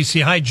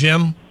KVEC. Hi,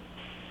 Jim.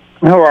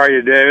 How are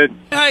you, David?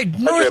 Hi,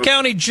 North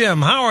County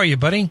Jim. How are you,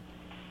 buddy?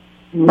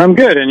 I'm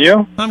good, and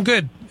you? I'm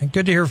good. And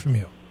good to hear from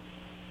you.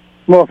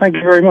 Well, thank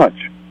you very much.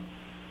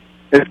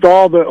 It's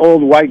all the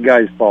old white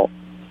guys' fault,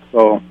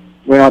 so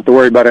we don't have to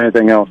worry about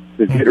anything else.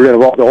 Just get rid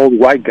of all the old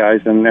white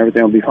guys, and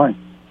everything will be fine.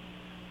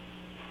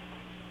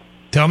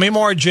 Tell me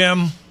more,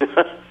 Jim.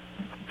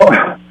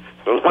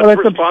 Well,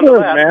 it's absurd,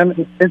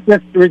 man. It's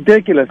just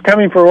ridiculous.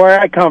 Coming from where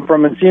I come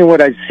from and seeing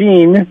what I've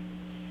seen,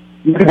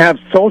 you can have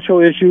social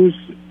issues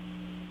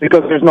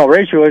because there's no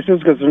racial issues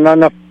because there's not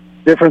enough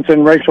difference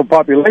in racial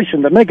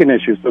population to make an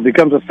issue. So it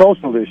becomes a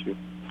social issue.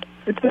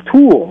 It's a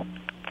tool.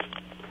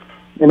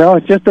 You know,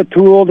 it's just a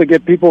tool to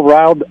get people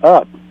riled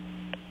up.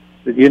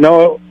 You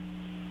know,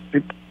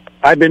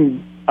 I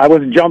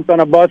was jumped on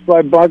a bus by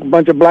a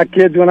bunch of black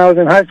kids when I was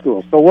in high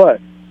school. So what?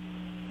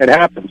 It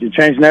happens. You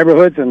change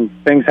neighborhoods and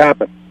things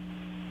happen.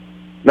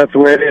 That's the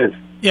way it is.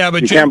 Yeah,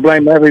 but you can't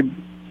blame every.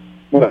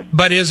 What?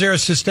 But is there a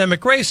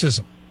systemic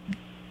racism?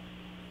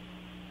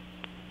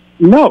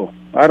 No,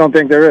 I don't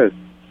think there is.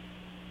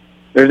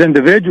 There's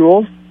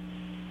individuals,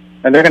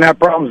 and they're going to have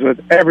problems with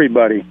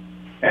everybody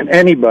and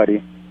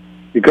anybody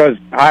because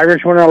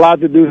Irish weren't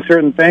allowed to do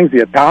certain things,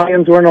 the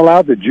Italians weren't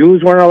allowed, the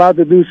Jews weren't allowed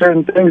to do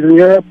certain things in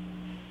Europe.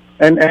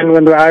 And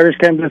when the Irish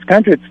came to this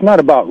country, it's not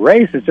about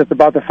race, it's just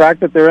about the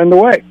fact that they're in the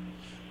way.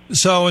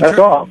 So That's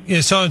all.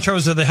 Yeah, so in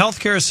terms of the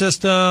healthcare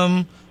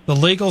system, the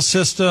legal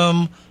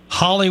system,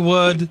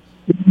 Hollywood,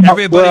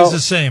 everybody's the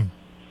same.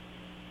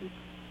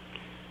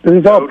 This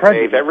is all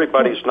Dave,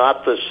 everybody's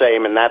not the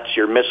same, and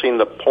you're missing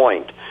the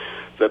point.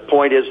 The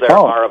point is there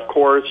are, of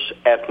course,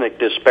 ethnic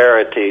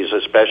disparities,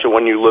 especially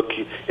when you look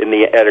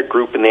at a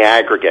group in the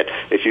aggregate.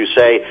 If you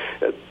say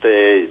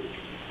the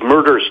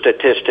murder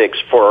statistics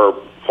for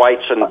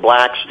whites and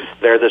blacks,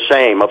 they're the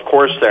same. Of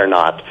course they're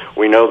not.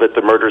 We know that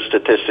the murder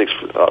statistics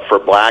for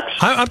blacks,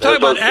 I'm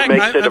talking about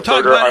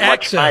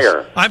much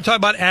higher. I'm talking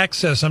about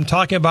access. I'm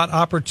talking about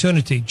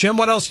opportunity. Jim,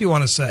 what else do you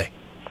want to say?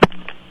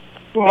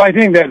 Well, I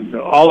think that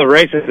all the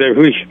races,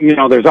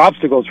 there's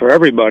obstacles for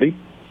everybody.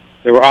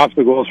 There were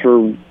obstacles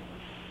for,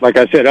 like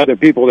I said, other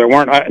people that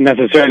weren't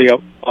necessarily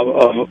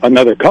of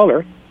another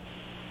color.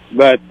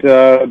 But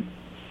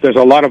there's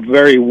a lot of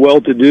very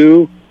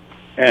well-to-do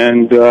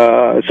and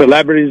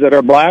celebrities that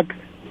are black,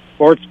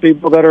 sports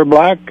people that are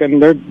black,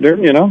 and they're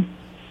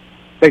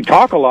they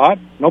talk a lot.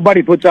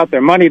 Nobody puts out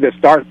their money to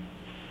start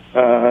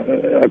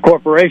a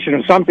corporation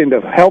or something to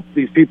help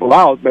these people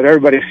out, but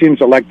everybody seems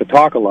to like to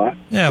talk a lot.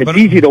 Yeah, it's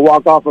easy to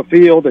walk off a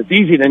field. It's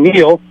easy to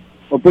kneel.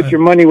 Well, put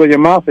your money where your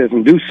mouth is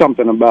and do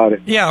something about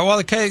it. Yeah, well,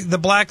 okay, the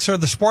blacks are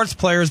the sports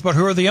players, but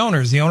who are the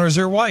owners? The owners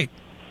are white.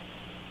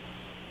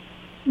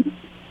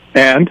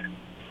 And?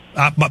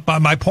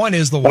 My point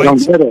is the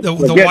whites.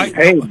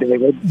 Paid,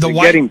 David. They're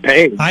getting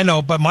paid. I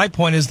know, but my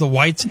point is the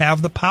whites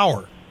have the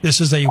power.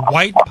 This is a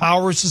white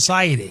power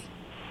society.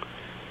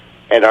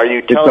 And are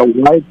you telling... It's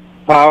a white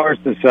power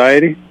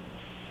society?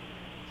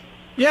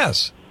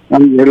 Yes.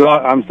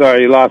 I'm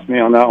sorry, you lost me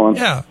on that one.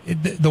 Yeah,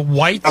 the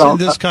whites in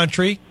this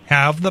country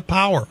have the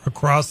power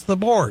across the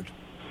board.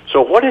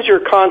 So what is your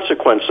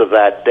consequence of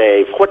that,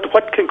 Dave?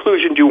 What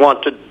conclusion do you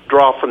want to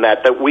draw from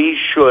that? That we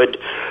should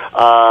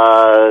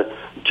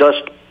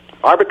just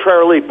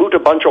arbitrarily boot a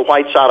bunch of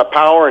whites out of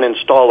power and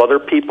install other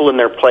people in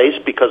their place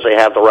because they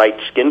have the right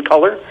skin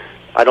color?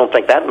 I don't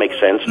think that makes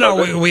sense.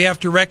 No, we have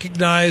to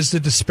recognize the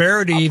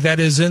disparity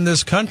that is in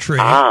this country.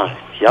 There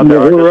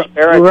are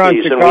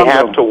disparities, and we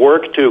have to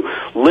work to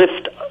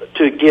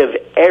give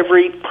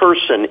every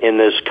person in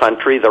this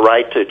country the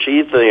right to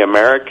achieve the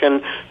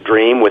American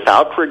dream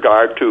without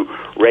regard to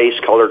race,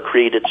 color,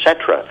 creed,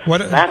 etc.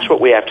 That's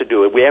what we have to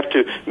do. We have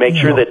to make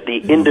sure that the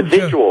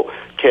individual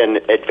can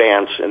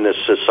advance in this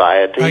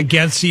society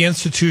against the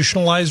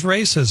institutionalized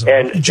racism.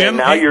 And Jim,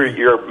 now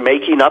you're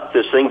making up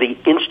this thing, the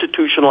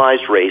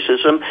institutionalized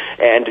racism,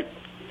 and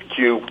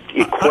you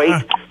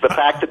equate the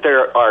fact that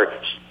there are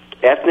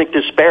ethnic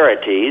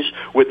disparities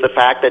with the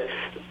fact that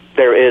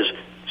there is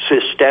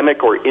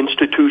systemic or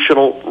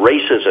institutional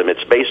racism.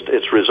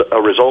 It's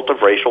a result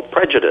of racial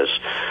prejudice.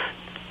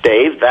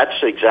 Dave,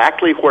 that's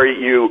exactly where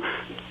you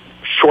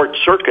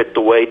short-circuit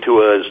the way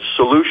to a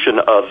solution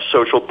of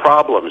social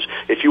problems.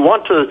 If you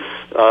want to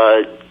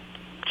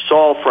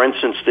solve, for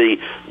instance, the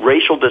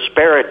racial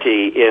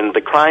disparity in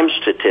the crime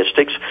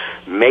statistics,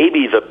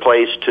 maybe the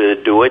place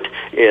to do it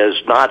is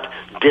not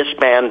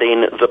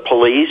disbanding the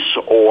police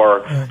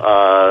or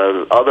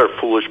other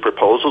foolish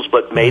proposals,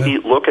 but maybe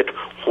look at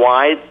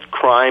why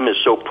crime is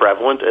so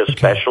prevalent,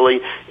 especially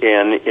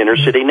in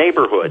inner-city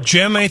neighborhoods.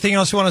 Jim, anything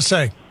else you want to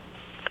say?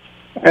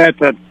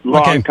 That's a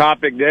long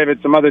topic,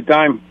 David. Some other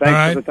time.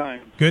 Thanks for the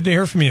time. Good to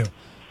hear from you.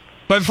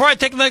 But before I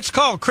take the next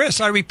call,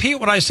 Chris, I repeat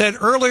what I said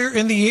earlier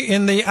in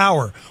the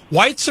hour.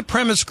 White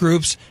supremacist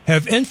groups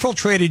have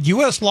infiltrated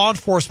U.S. law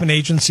enforcement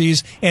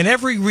agencies in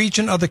every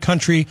region of the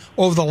country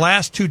over the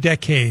last 2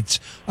 decades.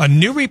 A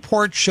new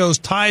report shows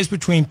ties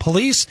between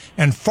police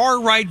and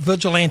far-right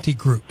vigilante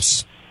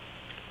groups.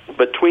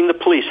 between the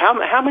police,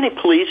 how many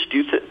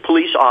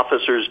police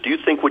officers do you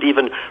think would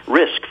even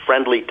risk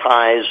friendly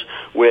ties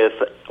with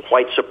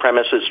white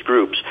supremacist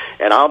groups?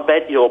 And I'll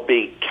bet you'll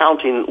be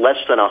counting less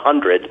than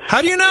 100.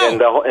 How do you know? In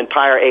the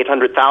entire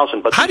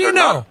 800,000. But how do you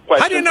know?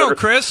 How do you know,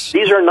 Chris?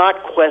 These are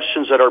not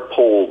questions that are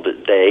polled,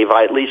 Dave.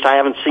 At least I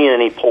haven't seen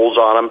any polls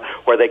on them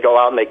where they go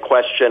out and they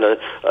question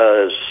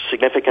a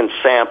significant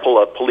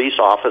sample of police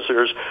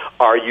officers.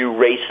 Are you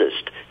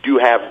racist? Do you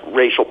have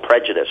racial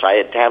prejudice?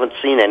 I haven't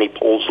seen any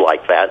polls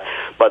like that.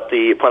 But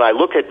when I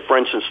look at, for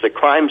instance, the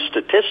crime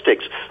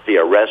statistics, the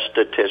arrest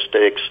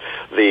statistics,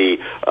 the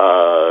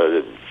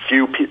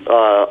few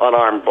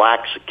unarmed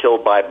blacks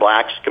killed by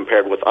blacks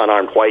compared with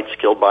unarmed whites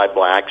killed by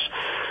blacks,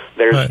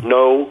 there's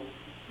no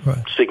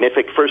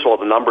significant. First of all,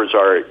 the numbers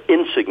are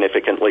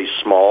insignificantly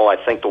small. I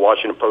think the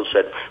Washington Post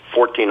said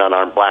 14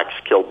 unarmed blacks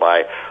killed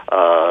by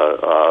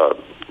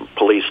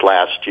police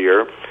last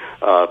year.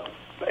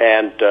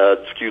 And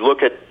if you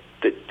look at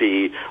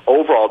the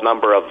overall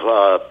number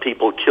of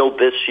people killed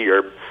this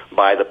year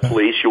by the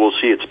police, you will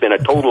see it's been a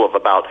total of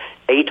about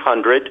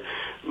 800.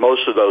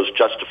 Most of those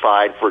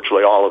justified,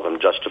 virtually all of them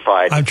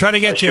justified. I'm trying to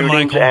get you,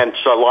 Michael. And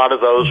so a lot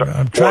of those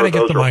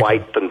are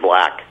white than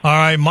black. All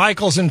right,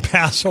 Michael's in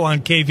Paso on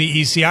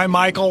KVEC. Hi,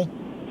 Michael.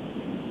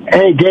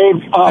 Hey,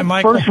 Dave. Hi,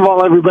 Michael. First of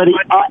all, everybody,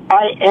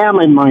 I am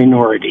a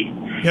minority.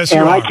 Yes, you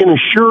and are. I can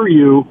assure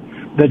you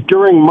that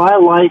during my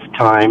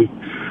lifetime,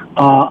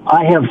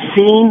 I have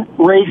seen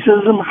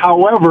racism.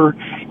 However,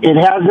 it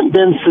hasn't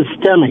been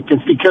systemic.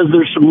 It's because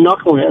there's some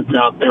knuckleheads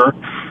out there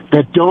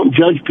that don't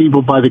judge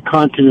people by the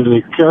content of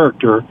their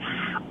character,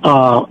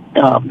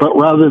 but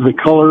rather the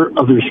color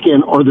of their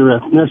skin or their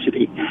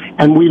ethnicity.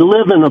 And we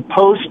live in a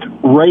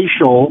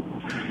post-racial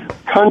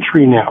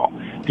country now.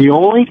 The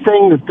only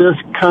thing that this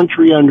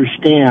country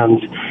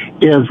understands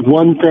is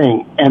one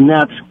thing, and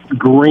that's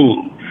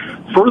green.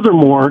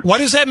 Furthermore, what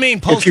does that mean,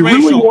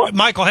 post-racial?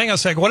 Michael, hang on a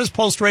second. What does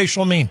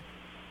post-racial mean?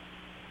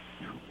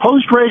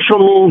 Post-racial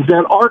means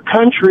that our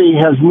country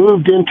has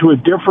moved into a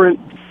different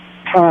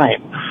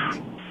time.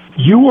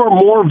 You are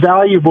more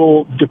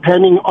valuable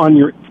depending on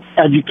your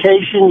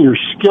education, your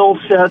skill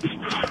sets,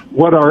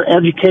 what our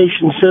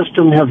education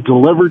system has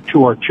delivered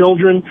to our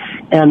children,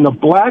 and the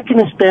black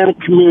and Hispanic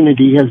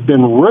community has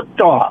been ripped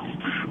off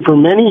for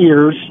many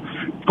years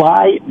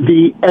by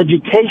the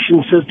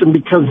education system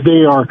because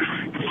they are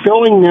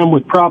filling them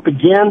with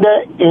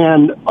propaganda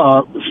and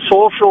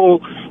social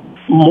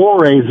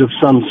mores of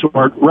some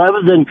sort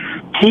rather than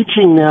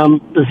teaching them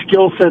the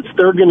skill sets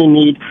they're going to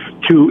need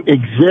to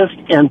exist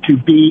and to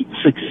be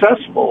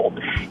successful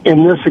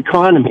in this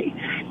economy.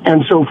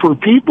 And so for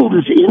people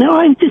to see,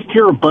 I just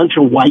hear a bunch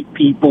of white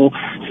people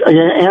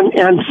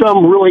and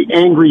some really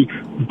angry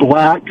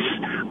blacks,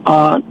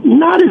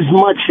 not as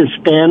much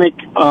Hispanic,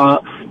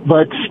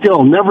 but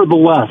still,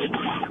 nevertheless,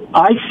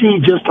 I see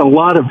just a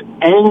lot of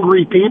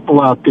angry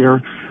people out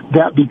there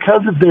that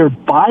because of their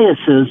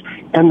biases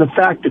and the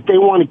fact that they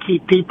want to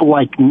keep people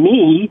like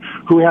me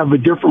who have a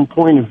different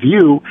point of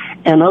view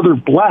and other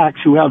blacks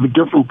who have a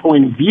different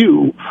point of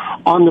view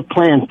on the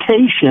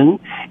plantation,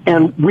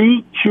 and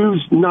we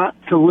choose not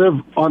to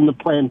live on the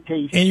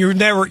plantation. And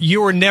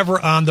you were never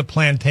on the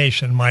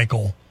plantation,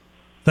 Michael.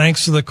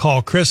 Thanks for the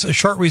call. Chris, a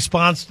short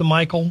response to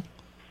Michael?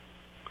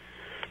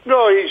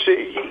 No,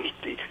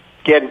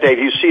 again, Dave,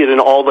 you see it in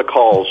all the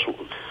calls.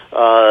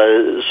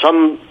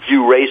 Some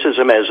view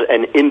racism as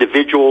an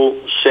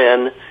individual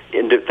sin.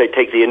 They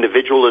take the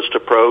individualist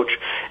approach,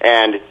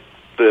 and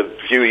the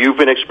view you've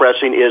been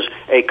expressing is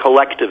a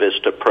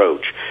collectivist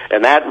approach,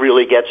 and that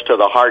really gets to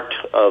the heart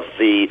of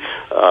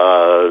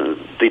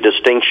the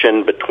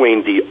distinction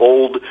between the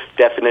old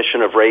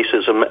definition of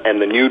racism and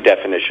the new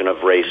definition of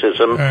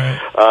racism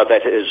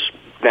that is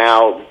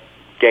now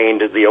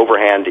gained the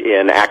overhand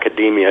in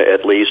academia,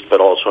 at least,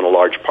 but also in a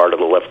large part of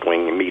the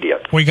left-wing media.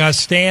 We got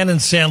Stan in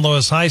San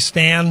Luis. Hi,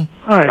 Stan.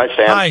 Hi,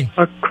 Stan.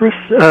 Hi. Chris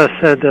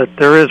said that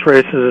there is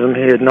racism.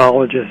 He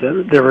acknowledges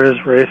that there is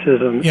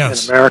racism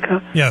in America,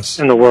 yes,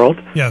 in the world.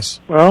 Yes.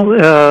 Well,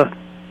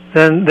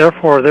 then,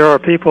 therefore, there are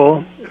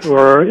people who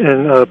are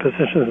in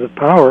positions of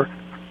power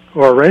who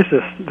are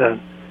racist,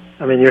 then.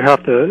 I mean, you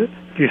have to,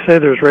 if you say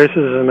there's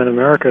racism in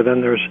America,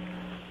 then there's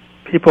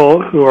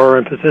people who are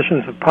in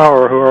positions of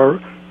power who are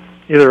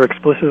either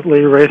explicitly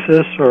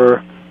racist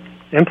or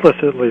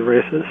implicitly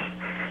racist.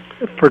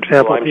 For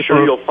example, I'm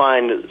sure you'll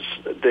find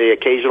the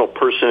occasional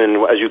person in,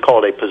 as you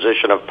call it, a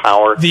position of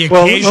power. Let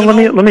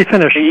me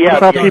finish.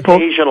 Yeah, the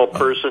occasional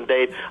person,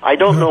 Dave. I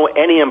don't know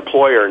any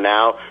employer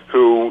now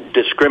who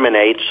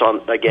discriminates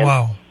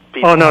against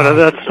people. Oh, no,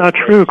 that's not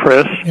true,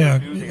 Chris. Yeah.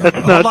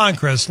 Hold on,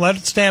 Chris. Let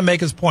Stan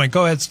make his point.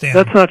 Go ahead, Stan.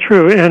 That's not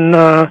true. And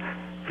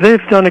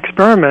they've done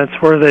experiments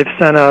where they've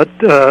sent out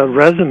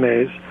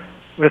resumes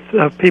with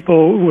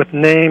people with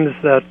names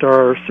that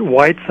are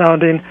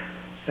white-sounding,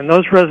 and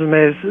those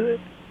resumes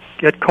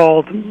get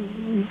called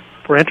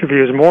for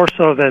interviews more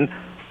so than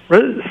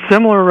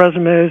similar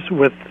resumes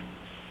with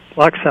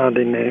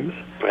black-sounding names.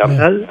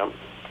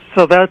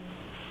 So that,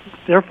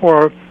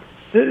 therefore,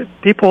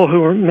 people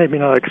who are maybe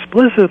not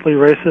explicitly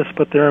racist,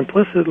 but they're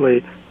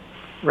implicitly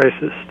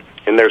racist.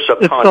 In their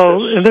subconscious.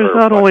 So, and there's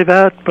not only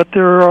that, but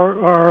there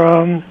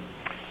are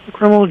the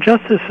criminal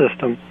justice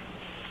system.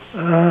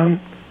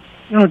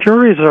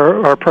 Juries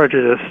are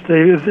prejudiced.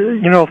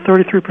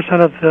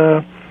 33% of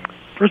the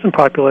prison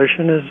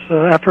population is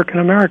African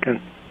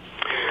American.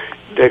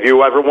 Have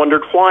you ever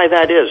wondered why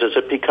that is? Is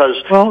it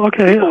because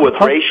people with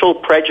racial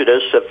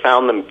prejudice have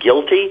found them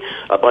guilty,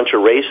 a bunch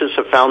of racists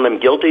have found them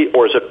guilty,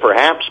 or is it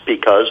perhaps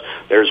because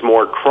there's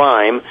more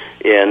crime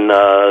in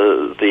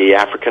the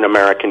African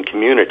American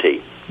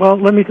community? Well,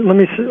 let me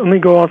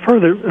go on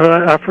further.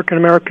 African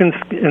Americans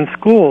in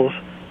schools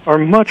are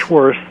much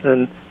worse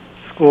than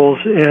schools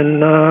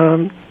in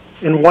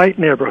white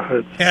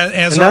neighborhoods.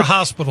 As are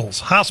hospitals.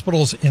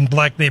 Hospitals in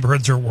black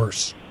neighborhoods are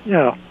worse.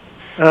 Yeah.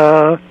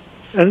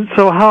 And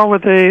so how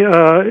would they,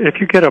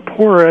 if you get a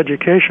poorer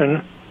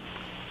education,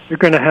 you're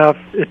going to have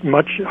it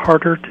much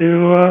harder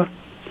to,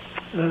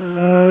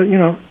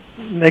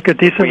 make a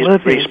decent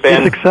living,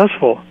 be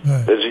successful.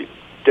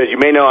 As you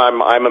may know,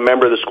 I'm a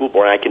member of the school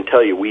board, and I can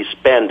tell you we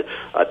spend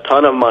a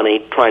ton of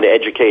money trying to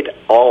educate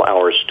all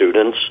our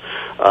students.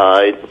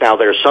 Now,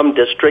 there are some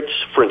districts,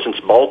 for instance,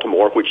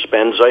 Baltimore, which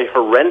spends a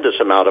horrendous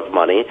amount of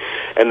money,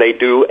 and they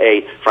do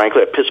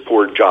frankly, a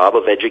piss-poor job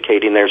of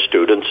educating their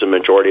students, the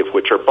majority of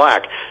which are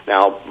black.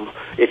 Now,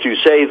 if you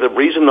say the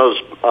reason those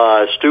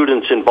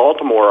students in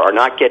Baltimore are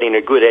not getting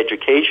a good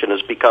education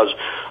is because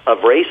of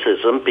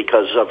racism,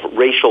 because of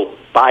racial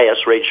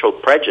bias, racial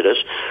prejudice,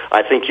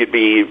 I think you'd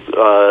be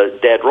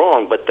dead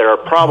wrong. But there are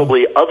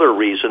probably other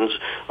reasons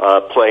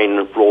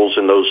playing roles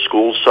in those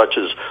schools, such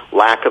as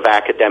lack of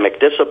academic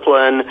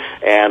discipline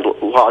and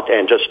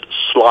just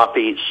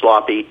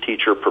sloppy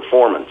teacher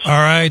performance. All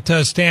right,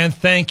 Stan,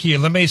 thank you.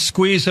 Let me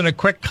squeeze in a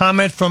quick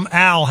comment from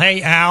Al.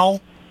 Hey, Al.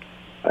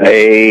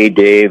 Hey,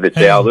 Dave, it's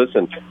Al.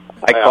 Listen,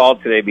 I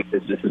called today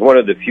because this is one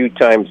of the few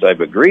times I've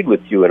agreed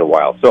with you in a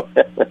while. So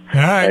all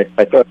right.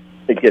 I thought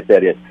I'd get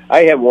that in.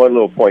 I have one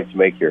little point to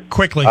make here.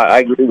 Quickly. I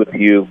agree with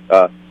you.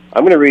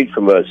 I'm going to read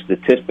from a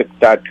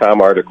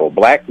Statistic.com article.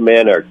 Black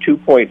men are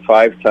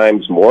 2.5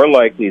 times more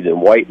likely than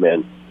white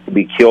men to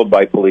be killed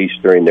by police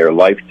during their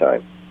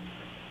lifetime.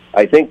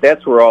 I think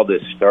that's where all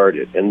this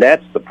started, and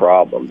that's the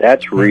problem.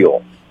 That's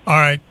real. All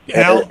right,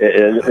 Al.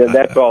 And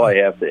that's all I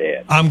have to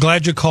add. I'm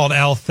glad you called,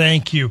 Al.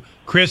 Thank you.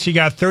 Chris, you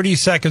got 30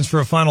 seconds for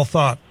a final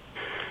thought.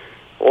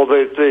 Well,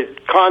 the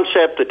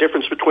concept, the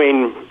difference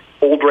between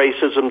old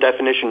racism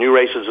definition, new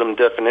racism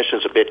definition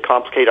is a bit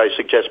complicated. I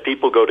suggest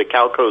people go to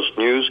CalCoast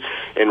News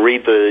and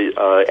read the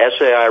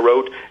essay I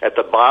wrote. At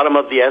the bottom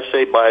of the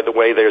essay, by the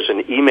way, there's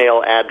an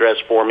email address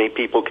for me.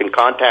 People can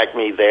contact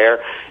me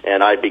there,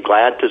 and I'd be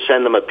glad to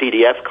send them a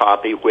PDF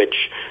copy, which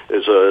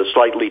is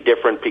slightly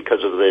different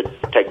because of the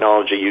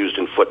technology used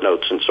in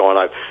footnotes and so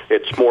on.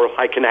 It's more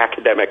like an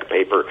academic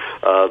paper,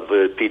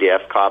 the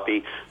PDF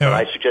copy. But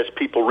I suggest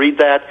people read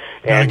that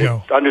and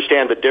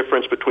understand the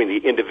difference between the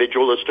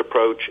individualist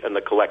approach and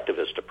the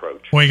collectivist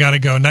approach. We got to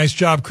go. Nice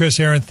job, Chris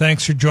Aaron.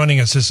 Thanks for joining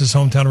us. This is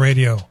Hometown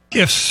Radio.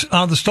 If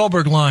on the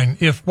Stolberg line,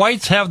 if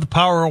whites have the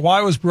power, why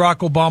was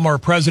Barack Obama our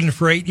president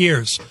for 8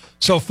 years?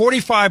 So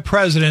 45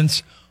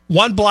 presidents,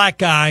 one black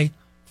guy,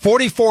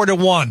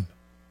 44-1.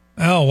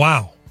 Oh,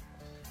 wow.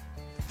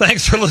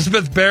 Thanks for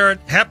Elizabeth Barrett,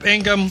 Hep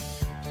Ingham,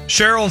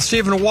 Cheryl and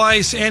Stephen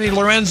Weiss, Andy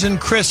Lorenzen,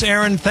 Chris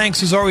Aaron.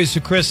 Thanks as always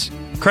to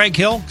Craig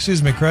Hill.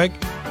 Excuse me, Craig.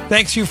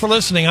 Thanks you for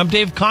listening. I'm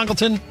Dave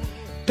Congleton.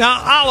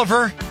 Now,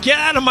 Oliver, get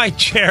out of my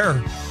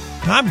chair.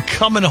 I'm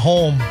coming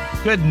home.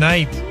 Good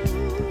night.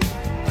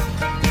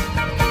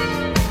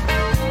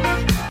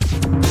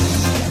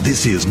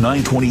 This is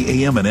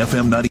 920 AM and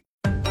FM 90.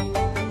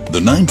 The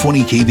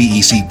 920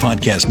 KVEC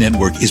Podcast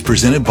Network is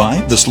presented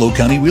by the SLO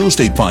County Real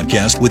Estate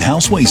Podcast with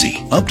Hal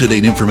Swayze.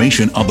 Up-to-date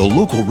information on the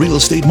local real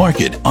estate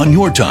market on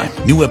your time.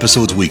 New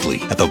episodes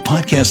weekly at the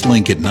podcast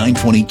link at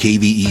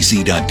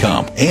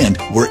 920kvec.com and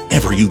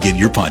wherever you get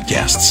your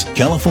podcasts.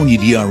 California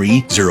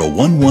DRE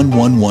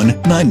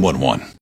 01111 911.